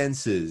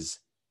expenses,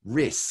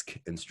 risk,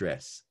 and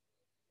stress.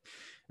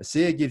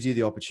 ASEA gives you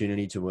the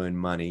opportunity to earn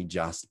money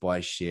just by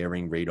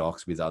sharing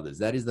redox with others.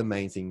 That is the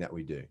main thing that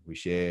we do. We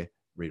share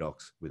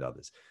redox with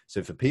others.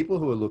 So for people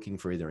who are looking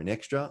for either an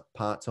extra,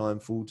 part-time,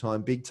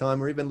 full-time,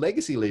 big-time, or even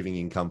legacy leaving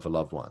income for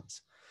loved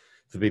ones,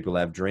 for people who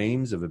have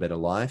dreams of a better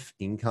life,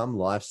 income,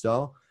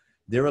 lifestyle,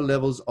 There are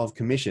levels of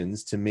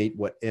commissions to meet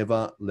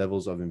whatever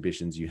levels of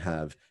ambitions you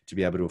have to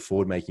be able to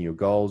afford making your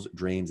goals,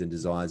 dreams, and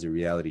desires a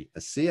reality.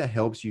 ASEA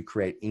helps you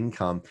create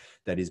income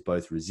that is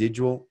both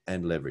residual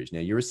and leveraged.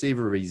 Now, you receive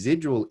a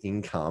residual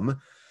income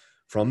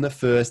from the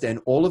first and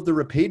all of the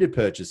repeated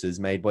purchases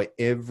made by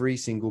every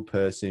single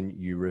person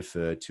you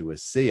refer to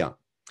ASEA.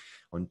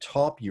 On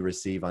top, you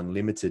receive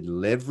unlimited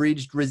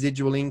leveraged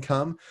residual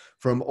income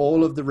from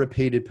all of the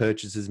repeated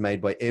purchases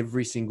made by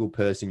every single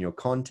person your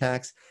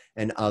contacts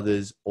and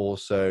others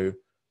also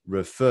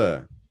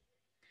refer.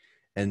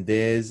 And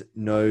there's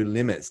no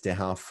limits to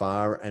how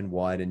far and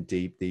wide and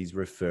deep these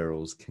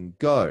referrals can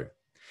go.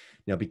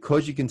 Now,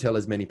 because you can tell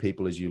as many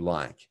people as you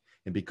like,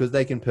 and because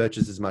they can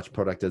purchase as much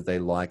product as they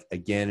like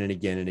again and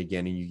again and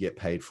again, and you get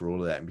paid for all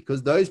of that, and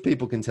because those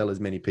people can tell as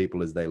many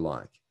people as they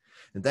like,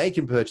 and they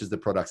can purchase the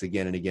products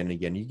again and again and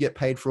again, you get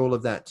paid for all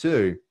of that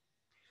too,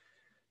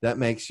 that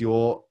makes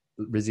your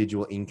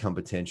residual income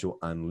potential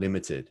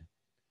unlimited.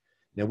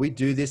 Now, we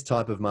do this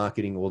type of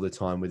marketing all the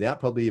time without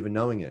probably even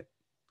knowing it.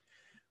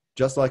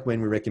 Just like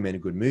when we recommend a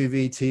good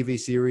movie, TV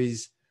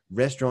series,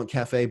 restaurant,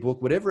 cafe, book,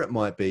 whatever it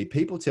might be,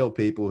 people tell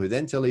people who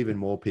then tell even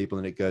more people,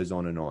 and it goes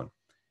on and on.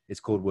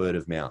 It's called word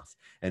of mouth.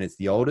 And it's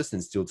the oldest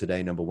and still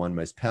today #1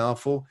 most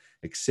powerful,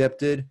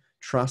 accepted,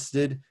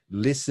 trusted,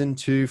 listened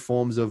to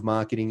forms of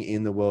marketing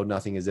in the world.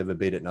 Nothing has ever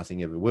beat it.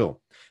 Nothing ever will.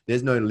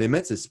 There's no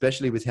limits,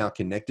 especially with how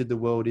connected the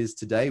world is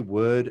today.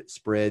 Word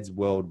spreads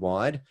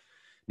worldwide.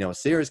 Now,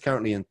 ASEA is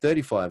currently in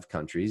 35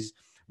 countries.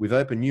 We've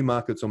opened new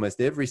markets almost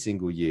every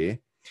single year.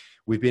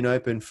 We've been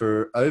open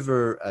for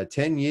over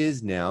 10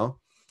 years now,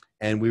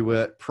 and we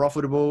were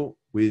profitable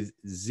with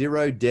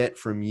 0 debt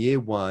from year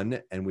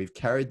 1. And we've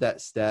carried that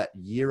stat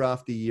year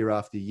after year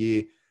after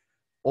year.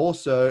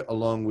 Also,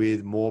 along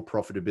with more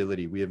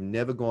profitability, we have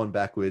never gone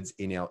backwards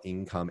in our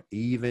income,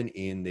 even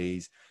in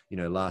these,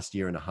 last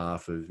year and a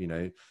half of,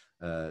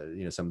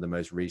 some of the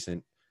most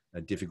recent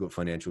difficult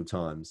financial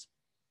times.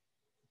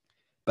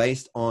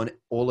 Based on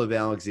all of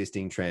our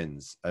existing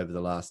trends over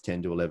the last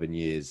 10 to 11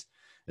 years,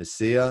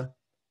 ASEA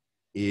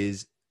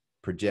is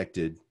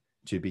projected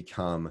to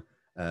become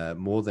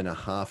more than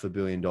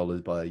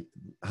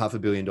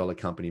 $500 million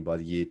company by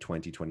the year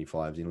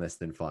 2025 in less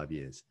than 5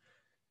 years.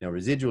 Now,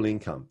 residual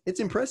income, it's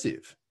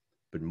impressive,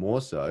 but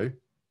more so,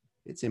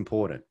 it's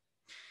important.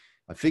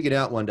 I figured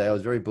out one day, I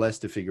was very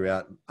blessed to figure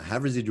out, I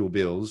have residual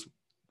bills.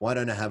 Why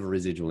don't I have a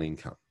residual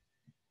income?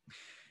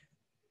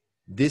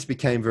 This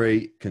became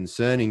very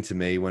concerning to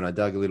me when I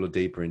dug a little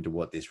deeper into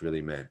what this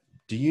really meant.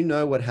 Do you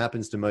know what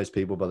happens to most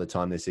people by the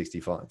time they're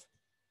 65?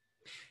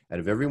 Out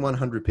of every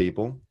 100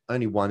 people,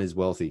 only 1 is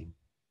wealthy.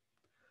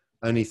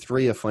 Only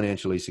 3 are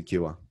financially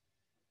secure.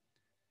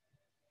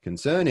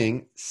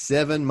 Concerning,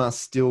 7 must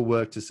still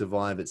work to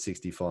survive at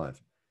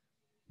 65.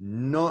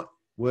 Not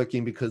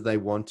working because they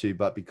want to,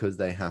 but because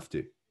they have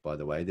to. By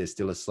the way, they're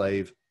still a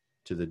slave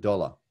to the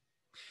dollar.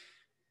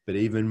 But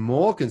even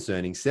more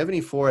concerning,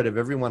 74 out of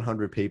every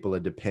 100 people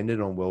are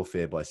dependent on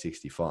welfare by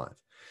 65.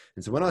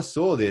 And so when I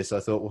saw this,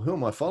 I thought, well, who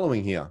am I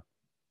following here?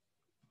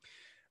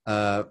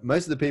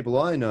 Most of the people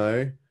I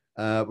know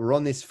were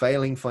on this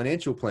failing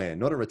financial plan,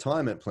 not a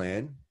retirement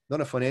plan,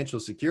 not a financial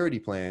security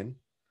plan.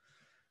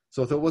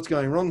 So I thought, what's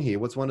going wrong here?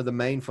 What's one of the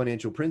main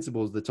financial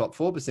principles the top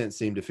 4%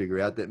 seem to figure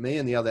out that me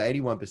and the other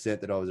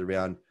 81% that I was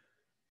around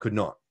could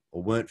not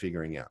or weren't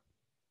figuring out?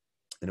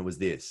 And it was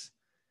this.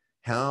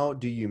 How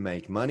do you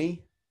make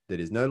money that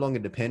is no longer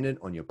dependent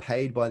on your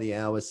paid by the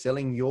hour,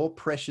 selling your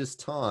precious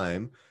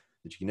time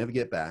that you can never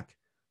get back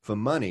for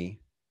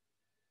money,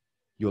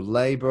 your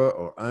labor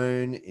or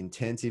own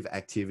intensive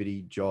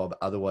activity job,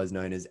 otherwise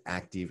known as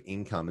active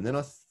income? And then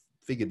I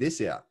figured this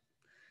out.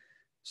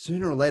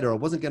 Sooner or later, I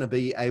wasn't going to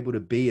be able to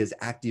be as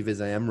active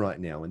as I am right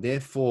now. And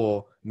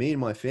therefore, me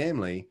and my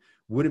family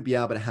wouldn't be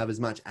able to have as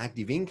much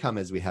active income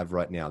as we have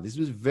right now. This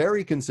was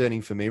very concerning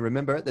for me.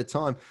 Remember, at the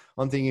time,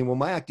 I'm thinking, well,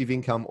 my active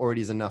income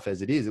already is enough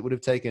as it is. It would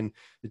have taken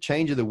the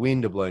change of the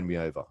wind to blow me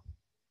over.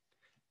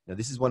 Now,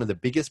 this is one of the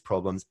biggest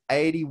problems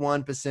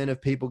 81%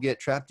 of people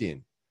get trapped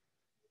in.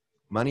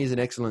 Money is an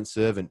excellent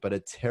servant, but a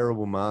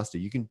terrible master.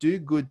 You can do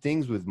good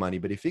things with money,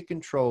 but if it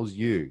controls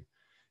you,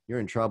 you're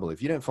in trouble.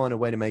 If you don't find a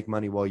way to make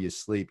money while you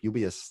sleep, you'll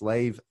be a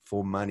slave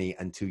for money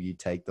until you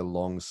take the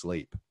long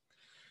sleep.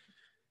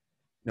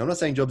 Now, I'm not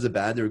saying jobs are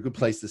bad. They're a good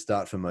place to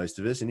start for most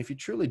of us. And if you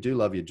truly do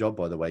love your job,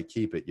 by the way,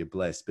 keep it. You're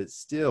blessed. But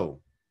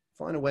still,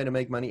 find a way to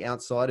make money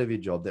outside of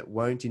your job that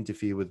won't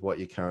interfere with what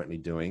you're currently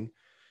doing,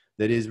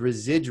 that is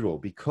residual,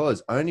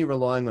 because only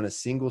relying on a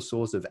single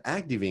source of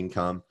active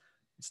income,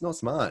 it's not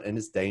smart and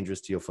it's dangerous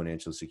to your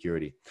financial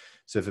security.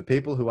 So for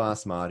people who are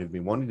smart, who've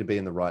been wanting to be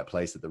in the right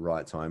place at the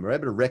right time, are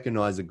able to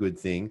recognize a good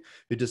thing,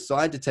 who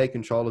decide to take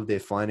control of their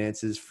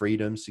finances,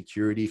 freedom,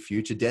 security,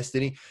 future,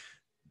 destiny,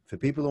 for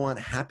people who aren't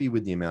happy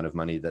with the amount of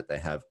money that they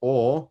have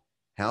or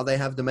how they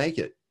have to make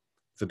it,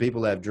 for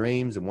people who have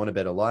dreams and want a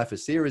better life,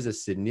 ASEA is a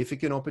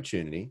significant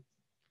opportunity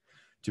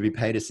to be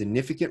paid a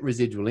significant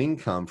residual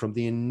income from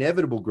the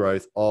inevitable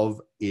growth of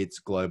its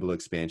global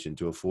expansion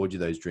to afford you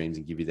those dreams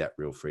and give you that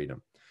real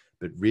freedom.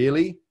 But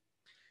really,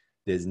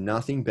 There's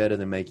nothing better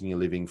than making a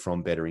living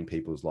from bettering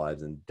people's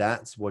lives. And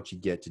that's what you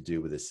get to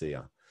do with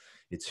ASEA.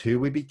 It's who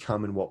we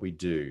become and what we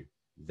do.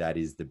 That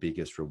is the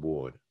biggest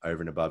reward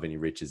over and above any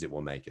riches it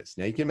will make us.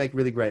 Now, you can make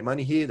really great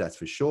money here, that's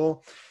for sure.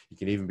 You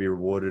can even be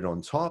rewarded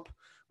on top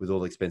with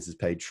all expenses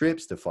paid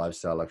trips to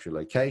 5-star luxury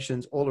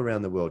locations all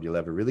around the world. You'll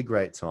have a really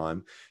great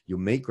time. You'll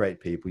meet great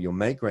people. You'll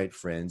make great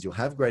friends. You'll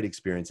have great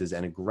experiences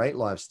and a great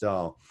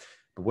lifestyle.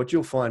 But what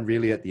you'll find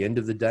really at the end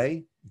of the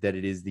day, that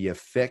it is the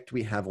effect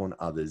we have on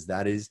others.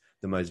 That is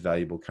the most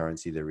valuable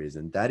currency there is.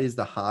 And that is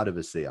the heart of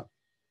ASEA.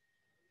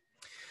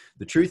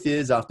 The truth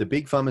is, after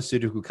big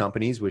pharmaceutical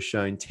companies were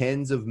shown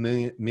tens of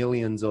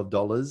millions of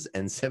dollars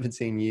and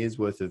 17 years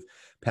worth of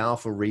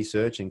powerful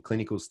research and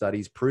clinical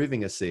studies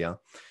proving ASEA,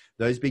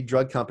 those big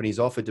drug companies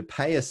offered to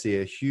pay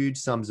ASEA huge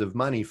sums of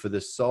money for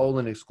the sole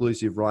and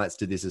exclusive rights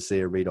to this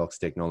ASEA Redox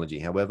technology.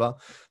 However,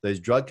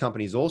 those drug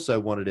companies also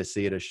wanted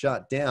ASEA to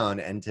shut down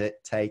and to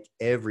take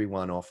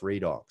everyone off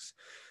Redox.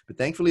 But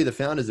thankfully, the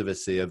founders of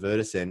ASEA,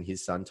 Virtus and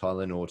his son,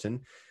 Tyler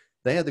Norton,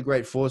 they had the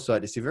great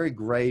foresight to see very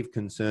grave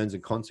concerns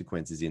and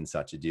consequences in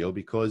such a deal,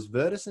 because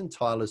Virtus and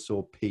Tyler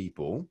saw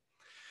people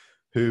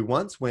who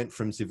once went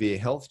from severe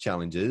health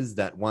challenges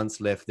that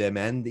once left them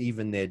and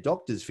even their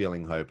doctors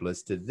feeling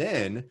hopeless to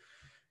then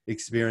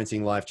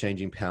experiencing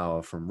life-changing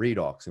power from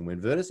Redox. And when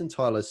Virtus and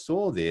Tyler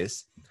saw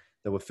this,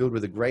 they were filled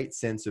with a great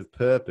sense of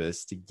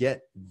purpose to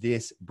get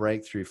this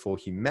breakthrough for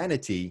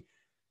humanity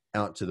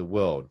out to the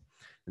world.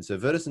 And so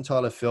Virtus and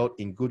Tyler felt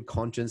in good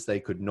conscience they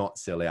could not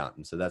sell out.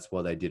 And so that's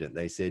why they didn't.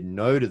 They said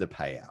no to the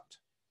payout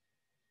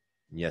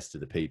and yes to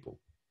the people.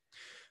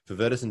 For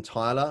Virtus and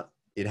Tyler,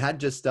 it had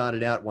just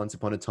started out once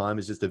upon a time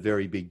as just a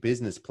very big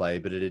business play,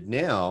 but it had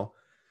now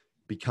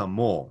become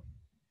more.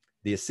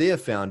 The ASEA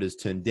founders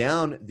turned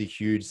down the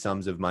huge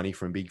sums of money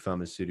from big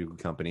pharmaceutical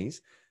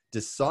companies,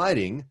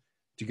 deciding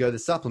to go the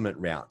supplement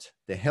route,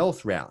 the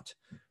health route,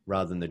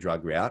 rather than the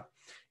drug route,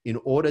 in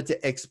order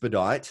to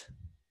expedite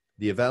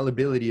the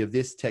availability of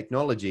this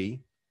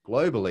technology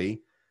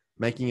globally,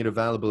 making it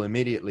available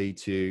immediately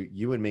to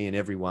you and me and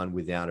everyone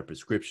without a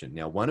prescription.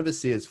 Now, one of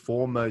ASEA's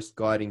foremost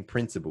guiding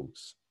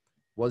principles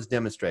was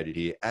demonstrated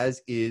here,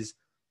 as is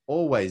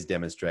always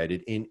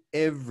demonstrated in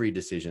every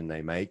decision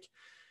they make.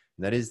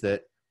 And that is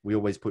that we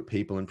always put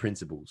people and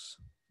principles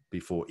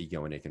before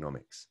ego and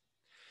economics.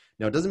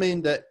 Now, it doesn't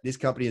mean that this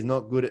company is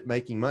not good at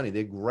making money.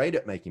 They're great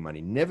at making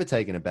money, never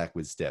taken a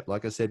backward step.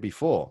 Like I said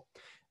before,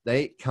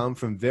 they come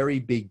from very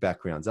big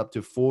backgrounds, up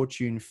to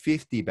Fortune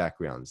 50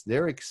 backgrounds.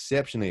 They're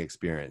exceptionally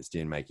experienced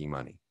in making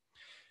money.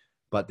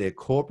 But their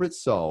corporate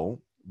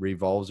soul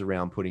revolves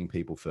around putting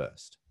people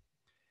first,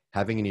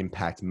 having an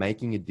impact,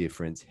 making a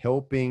difference,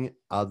 helping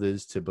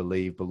others to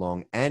believe,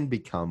 belong, and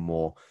become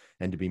more,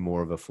 and to be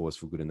more of a force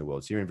for good in the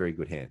world. So you're in very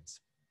good hands.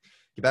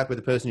 Get back with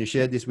the person who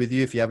shared this with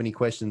you. If you have any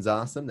questions,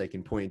 ask them. They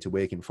can point you to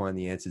where you can find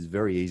the answers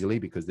very easily,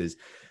 because there's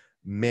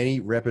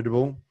many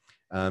reputable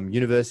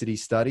university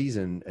studies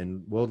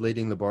and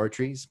world-leading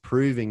laboratories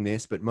proving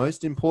this. But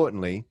most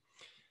importantly,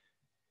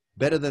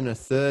 better than a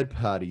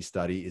third-party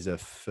study is a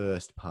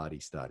first-party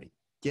study.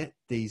 Get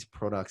these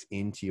products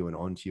into you and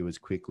onto you as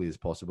quickly as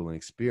possible and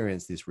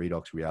experience this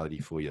Redox reality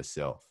for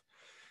yourself.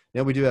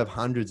 Now, we do have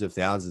hundreds of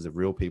thousands of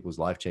real people's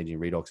life-changing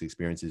Redox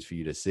experiences for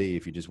you to see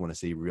if you just want to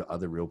see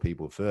other real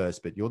people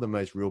first, but you're the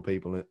most real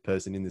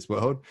person in this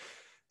world.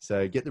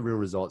 So get the real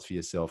results for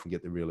yourself and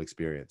get the real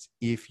experience.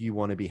 If you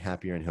want to be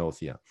happier and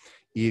healthier,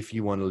 if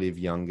you want to live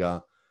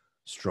younger,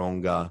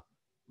 stronger,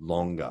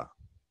 longer.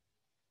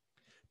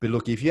 But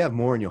look, if you have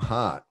more in your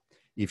heart,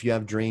 if you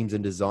have dreams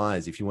and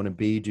desires, if you want to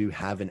be, do,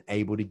 have, and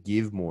able to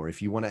give more,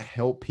 if you want to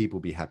help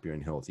people be happier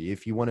and healthy,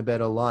 if you want a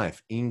better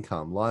life,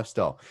 income,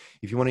 lifestyle,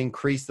 if you want to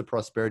increase the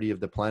prosperity of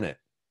the planet,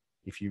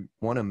 if you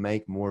want to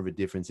make more of a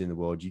difference in the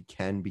world, you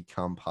can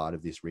become part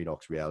of this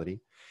Redox reality,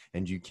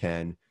 and you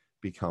can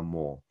become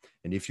more.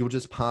 And if you'll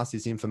just pass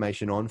this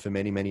information on for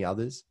many, many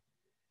others,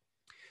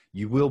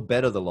 you will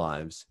better the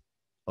lives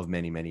of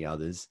many, many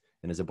others.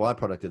 And as a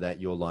byproduct of that,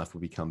 your life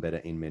will become better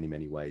in many,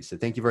 many ways. So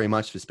thank you very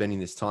much for spending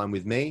this time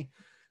with me.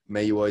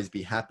 May you always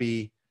be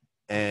happy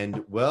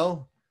and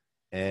well.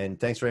 And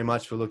thanks very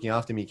much for looking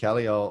after me,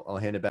 Callie. I'll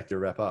hand it back to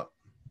wrap up.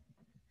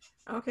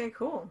 Okay,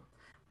 cool.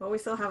 Well, we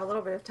still have a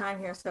little bit of time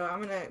here, so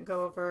I'm going to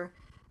go over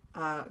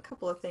a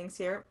couple of things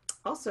here.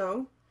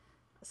 Also,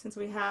 since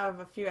we have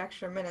a few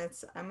extra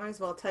minutes, I might as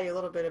well tell you a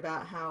little bit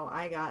about how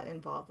I got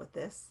involved with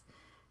this.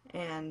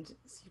 And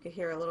so you could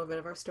hear a little bit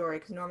of our story,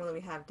 because normally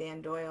we have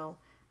Dan Doyle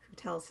who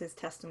tells his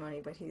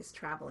testimony, but he's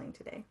traveling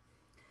today.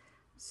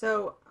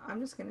 So I'm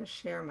just going to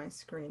share my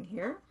screen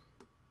here.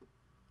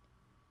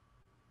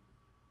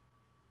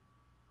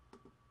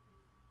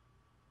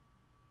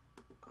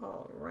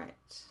 All right.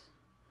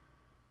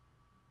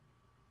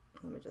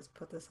 Let me just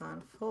put this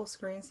on full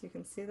screen so you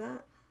can see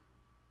that.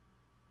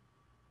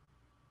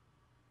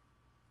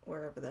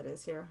 Wherever that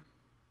is here.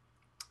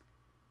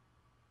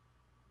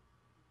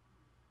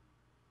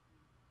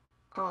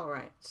 All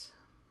right.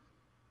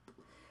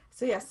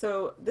 So yeah,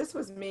 so this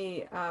was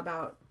me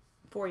about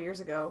 4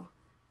 years ago,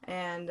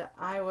 and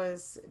I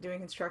was doing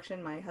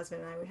construction. My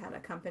husband and I, we had a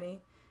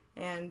company,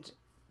 and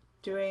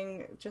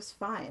doing just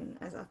fine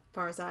as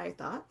far as I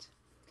thought.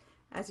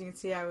 As you can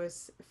see, I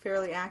was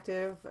fairly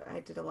active. I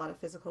did a lot of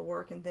physical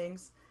work and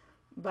things,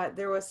 but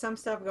there was some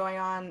stuff going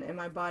on in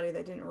my body that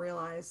I didn't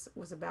realize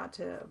was about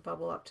to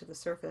bubble up to the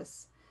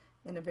surface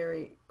in a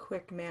very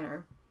quick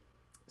manner.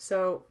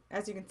 So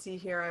as you can see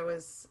here, I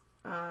was,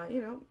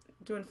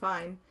 doing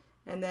fine.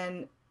 And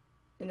then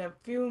in a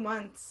few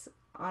months,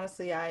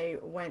 honestly, I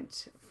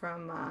went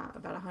from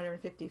about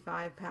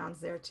 155 pounds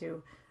there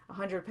to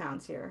 100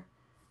 pounds here.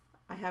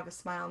 I have a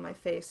smile on my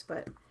face,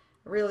 but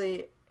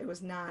really it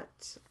was not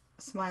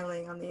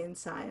smiling on the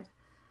inside.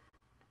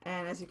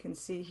 And as you can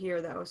see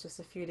here, that was just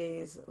a few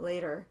days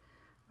later.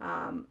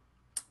 And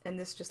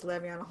this just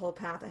led me on a whole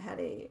path. I had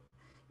a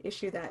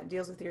issue that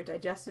deals with your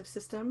digestive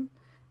system,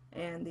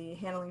 and the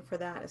handling for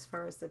that, as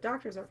far as the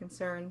doctors are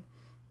concerned,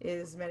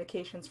 is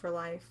medications for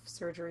life,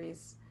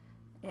 surgeries,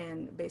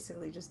 and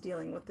basically just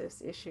dealing with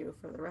this issue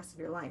for the rest of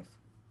your life.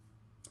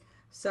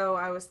 So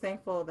I was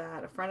thankful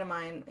that a friend of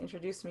mine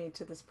introduced me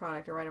to this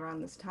product right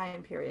around this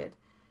time period.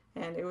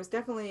 And it was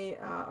definitely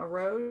a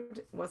road.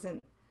 It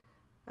wasn't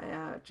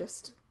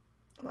just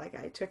like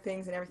I took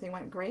things and everything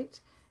went great.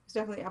 It was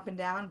definitely up and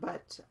down,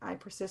 but I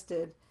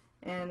persisted,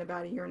 and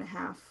about a year and a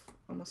half,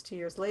 almost 2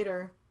 years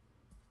later,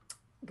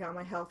 got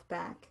my health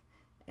back.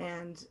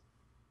 And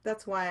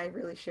that's why I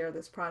really share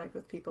this product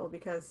with people,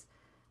 because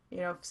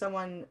if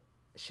someone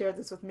shared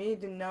this with me,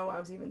 didn't know I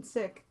was even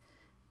sick,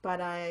 but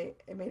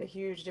it made a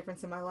huge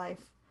difference in my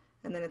life.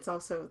 And then it's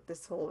also,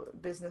 this whole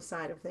business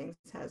side of things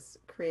has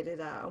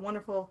created a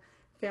wonderful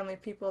family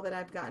of people that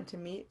I've gotten to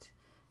meet.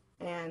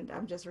 And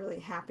I'm just really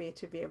happy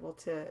to be able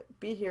to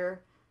be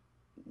here,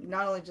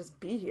 not only just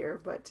be here,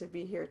 but to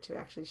be here to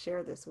actually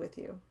share this with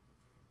you.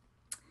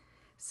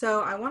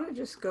 So I want to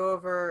just go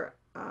over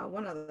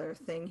one other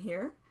thing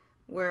here,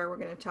 where we're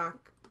going to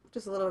talk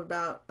just a little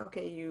about,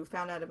 okay, you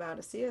found out about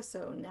ASEA,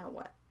 so now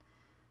what?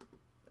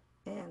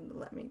 And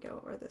let me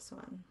go over this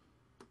one.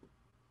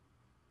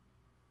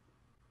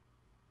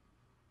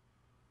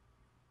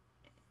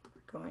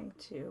 We're going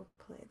to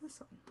play this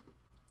one.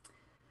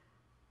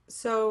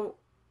 So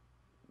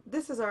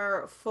this is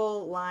our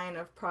full line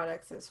of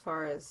products as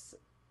far as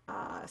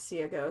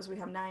ASEA goes. We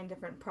have 9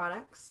 different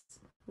products.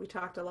 We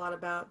talked a lot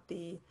about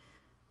the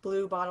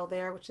blue bottle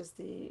there, which is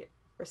the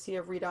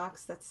ASEA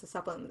Redox. That's the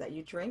supplement that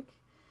you drink.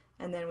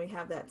 And then we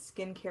have that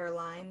skincare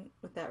line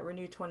with that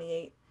Renew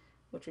 28,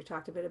 which we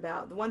talked a bit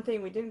about. The one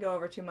thing we didn't go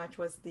over too much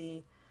was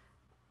the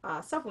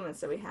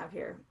supplements that we have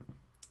here.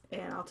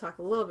 And I'll talk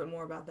a little bit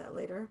more about that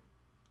later.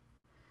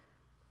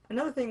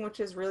 Another thing which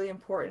is really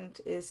important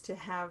is to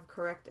have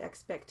correct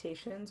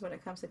expectations when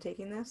it comes to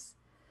taking this.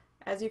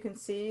 As you can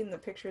see in the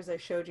pictures I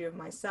showed you of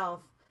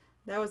myself,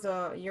 that was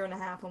a year and a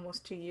half,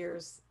 almost 2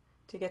 years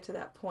to get to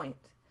that point.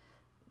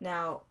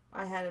 Now,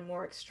 I had a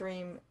more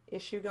extreme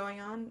issue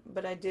going on,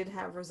 but I did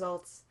have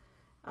results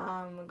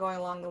going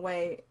along the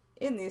way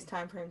in these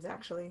time frames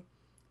actually.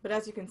 But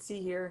as you can see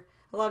here,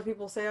 a lot of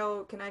people say,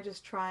 oh, can I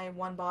just try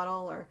 1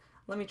 bottle, or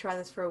let me try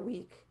this for a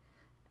week.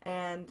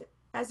 And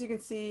as you can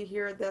see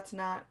here, that's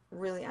not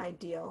really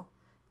ideal.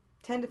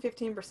 10 to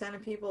 15%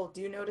 of people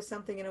do notice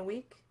something in a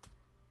week.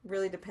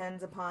 Really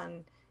depends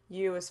upon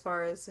you as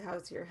far as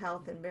how's your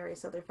health and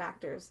various other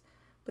factors.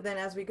 But then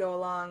as we go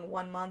along,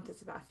 1 month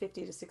it's about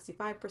 50 to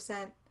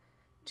 65%.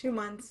 2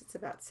 months it's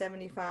about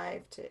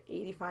 75 to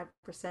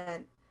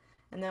 85%.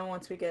 And then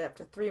once we get up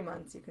to 3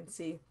 months, you can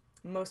see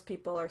most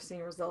people are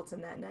seeing results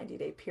in that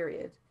 90-day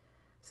period.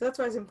 So that's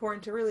why it's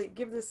important to really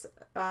give this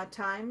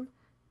time.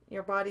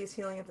 Your body is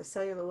healing at the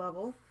cellular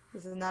level.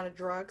 This is not a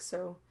drug,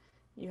 so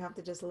you have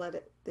to just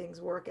let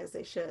things work as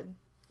they should.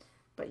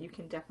 But you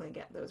can definitely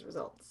get those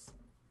results.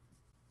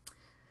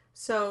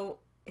 So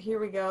here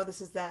we go.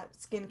 This is that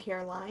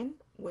skincare line,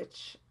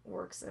 which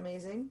works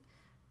amazing.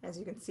 As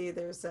you can see,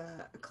 there's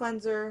a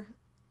cleanser,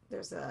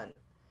 there's a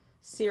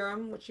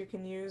serum, which you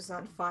can use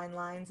on fine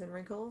lines and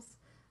wrinkles.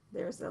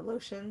 There's a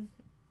lotion.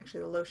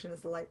 Actually, the lotion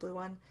is the light blue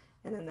one.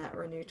 And then that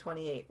Renew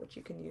 28, which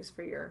you can use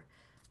for your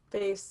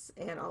face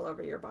and all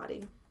over your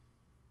body.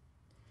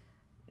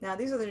 Now,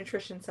 these are the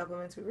nutrition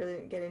supplements we really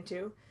didn't get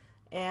into.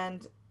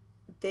 And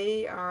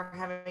they are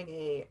having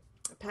a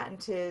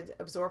patented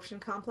absorption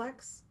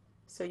complex.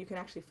 So you can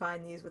actually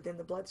find these within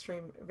the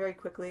bloodstream very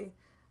quickly.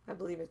 I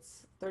believe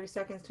it's 30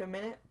 seconds to a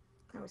minute.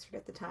 I always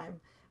forget the time,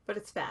 but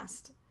it's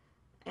fast.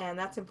 And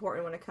that's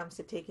important when it comes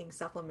to taking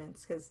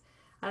supplements, because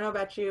I don't know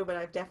about you, but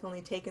I've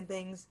definitely taken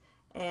things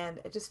and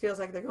it just feels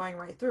like they're going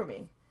right through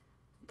me.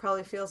 It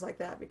probably feels like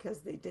that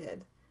because they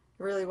did.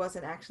 It really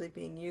wasn't actually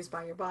being used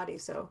by your body.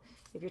 So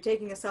if you're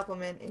taking a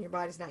supplement and your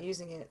body's not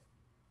using it,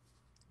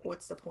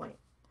 what's the point?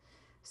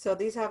 So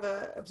these have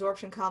an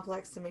absorption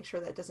complex to make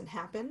sure that doesn't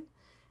happen.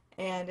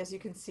 And as you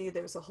can see,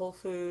 there's a whole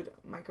food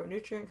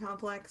micronutrient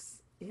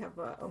complex. You have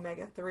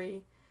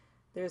omega-3.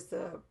 There's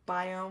the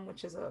Biome,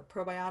 which is a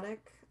probiotic.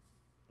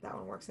 That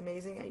one works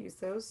amazing. I use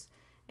those.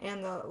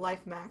 And the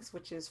Life Max,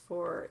 which is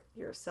for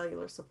your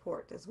cellular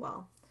support as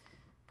well.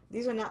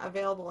 These are not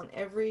available in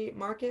every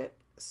market.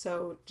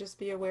 So just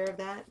be aware of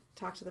that.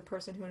 Talk to the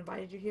person who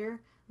invited you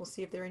here. We'll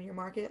see if they're in your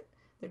market.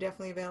 They're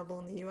definitely available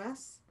in the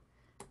US,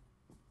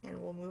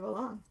 and we'll move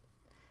along.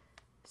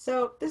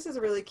 So this is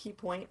a really key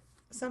point.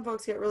 Some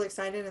folks get really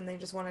excited and they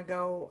just want to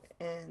go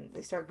and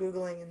they start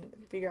Googling and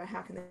figure out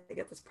how can they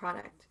get this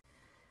product.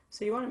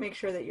 So you want to make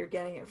sure that you're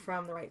getting it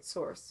from the right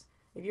source.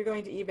 If you're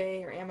going to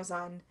eBay or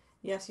Amazon,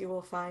 yes, you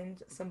will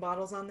find some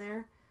bottles on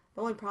there.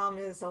 The only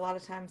problem is a lot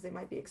of times they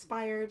might be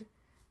expired.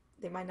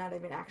 They might not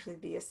even actually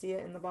be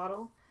ASEA in the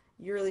bottle.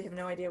 You really have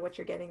no idea what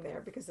you're getting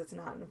there because it's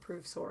not an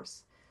approved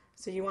source.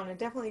 So you want to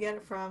definitely get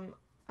it from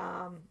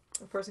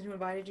the person who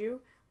invited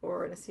you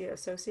or an ASEA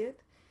associate.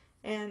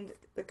 And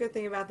the good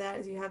thing about that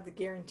is you have the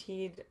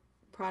guaranteed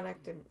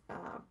product and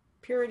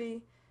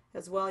purity.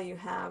 As well, you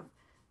have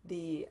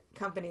the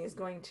company is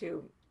going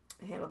to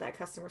handle that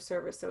customer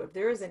service. So if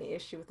there is any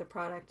issue with the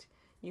product,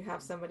 you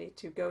have somebody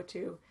to go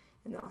to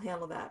and they'll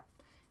handle that.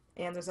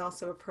 And there's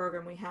also a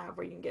program we have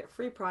where you can get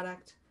free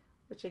product,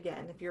 which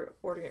again, if you're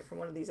ordering it from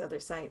one of these other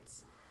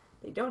sites,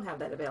 they don't have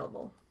that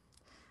available.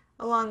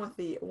 Along with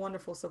the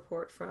wonderful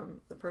support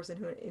from the person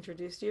who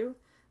introduced you,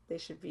 they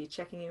should be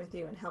checking in with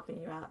you and helping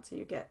you out so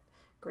you get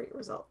great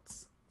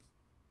results.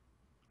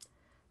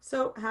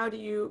 So how do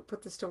you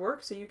put this to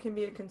work? So you can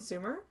be a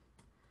consumer.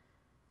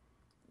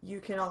 You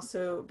can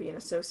also be an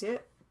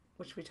associate,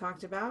 which we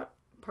talked about,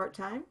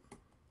 part-time,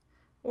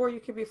 or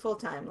you could be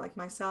full-time, like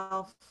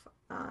myself,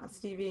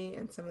 Stevie,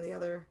 and some of the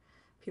other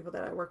people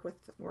that I work with.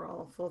 We're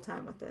all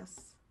full-time with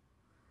this.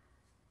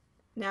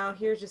 Now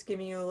here's just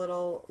giving you a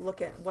little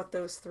look at what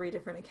those 3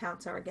 different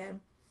accounts are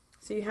again.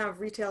 So you have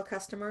retail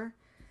customer,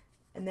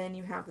 and then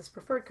you have this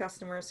preferred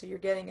customer, so you're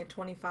getting a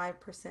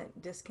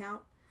 25%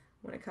 discount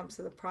when it comes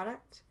to the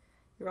product.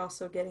 You're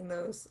also getting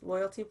those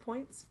loyalty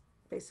points,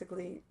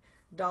 basically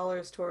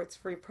dollars towards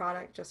free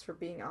product just for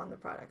being on the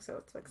product. So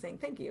it's like saying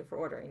thank you for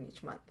ordering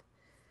each month.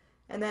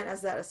 And then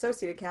as that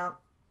associate account,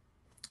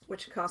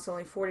 which costs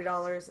only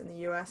 $40 in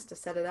the US to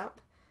set it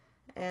up,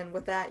 and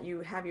with that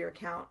you have your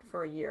account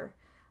for a year.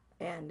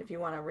 And if you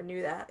want to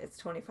renew that,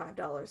 it's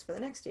 $25 for the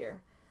next year.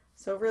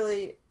 So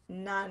really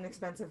not an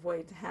expensive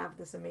way to have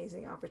this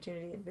amazing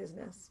opportunity in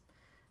business.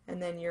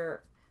 And then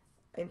you're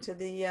into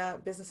the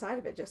business side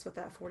of it just with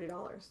that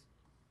 $40.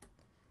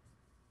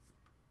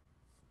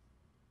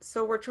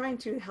 So we're trying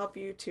to help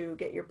you to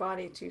get your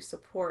body to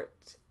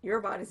support your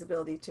body's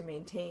ability to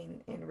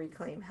maintain and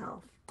reclaim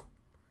health.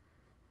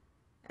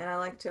 And I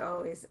like to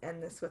always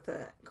end this with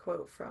a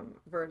quote from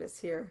Virtus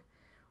here.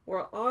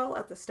 We're all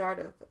at the start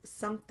of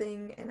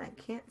something, and I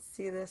can't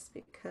see this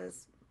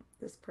because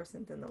this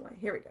person's in the way.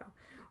 Here we go.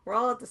 We're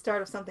all at the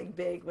start of something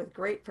big with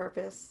great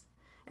purpose,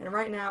 and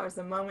right now is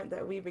the moment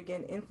that we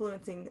begin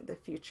influencing the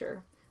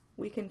future.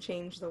 We can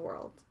change the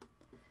world.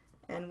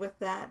 And with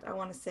that, I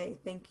want to say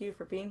thank you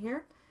for being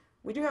here.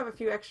 We do have a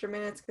few extra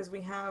minutes because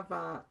we have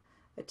a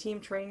team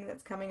training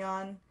that's coming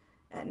on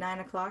at 9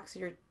 o'clock, so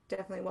you're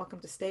definitely welcome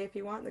to stay if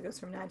you want. That goes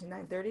from 9 to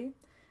 9:30.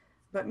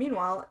 But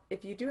meanwhile,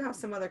 if you do have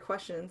some other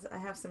questions, I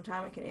have some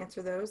time I can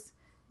answer those.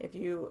 If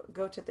you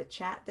go to the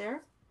chat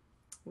there,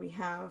 we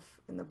have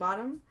in the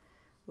bottom,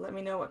 let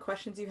me know what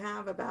questions you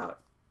have about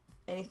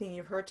anything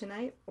you've heard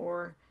tonight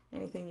or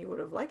anything you would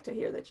have liked to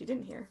hear that you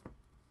didn't hear.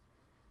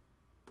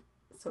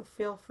 So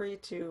feel free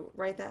to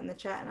write that in the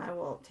chat and I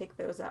will take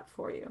those up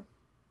for you.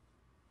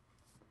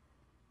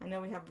 I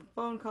know we have a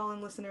phone call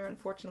in listener.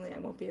 Unfortunately, I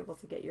won't be able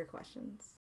to get your questions.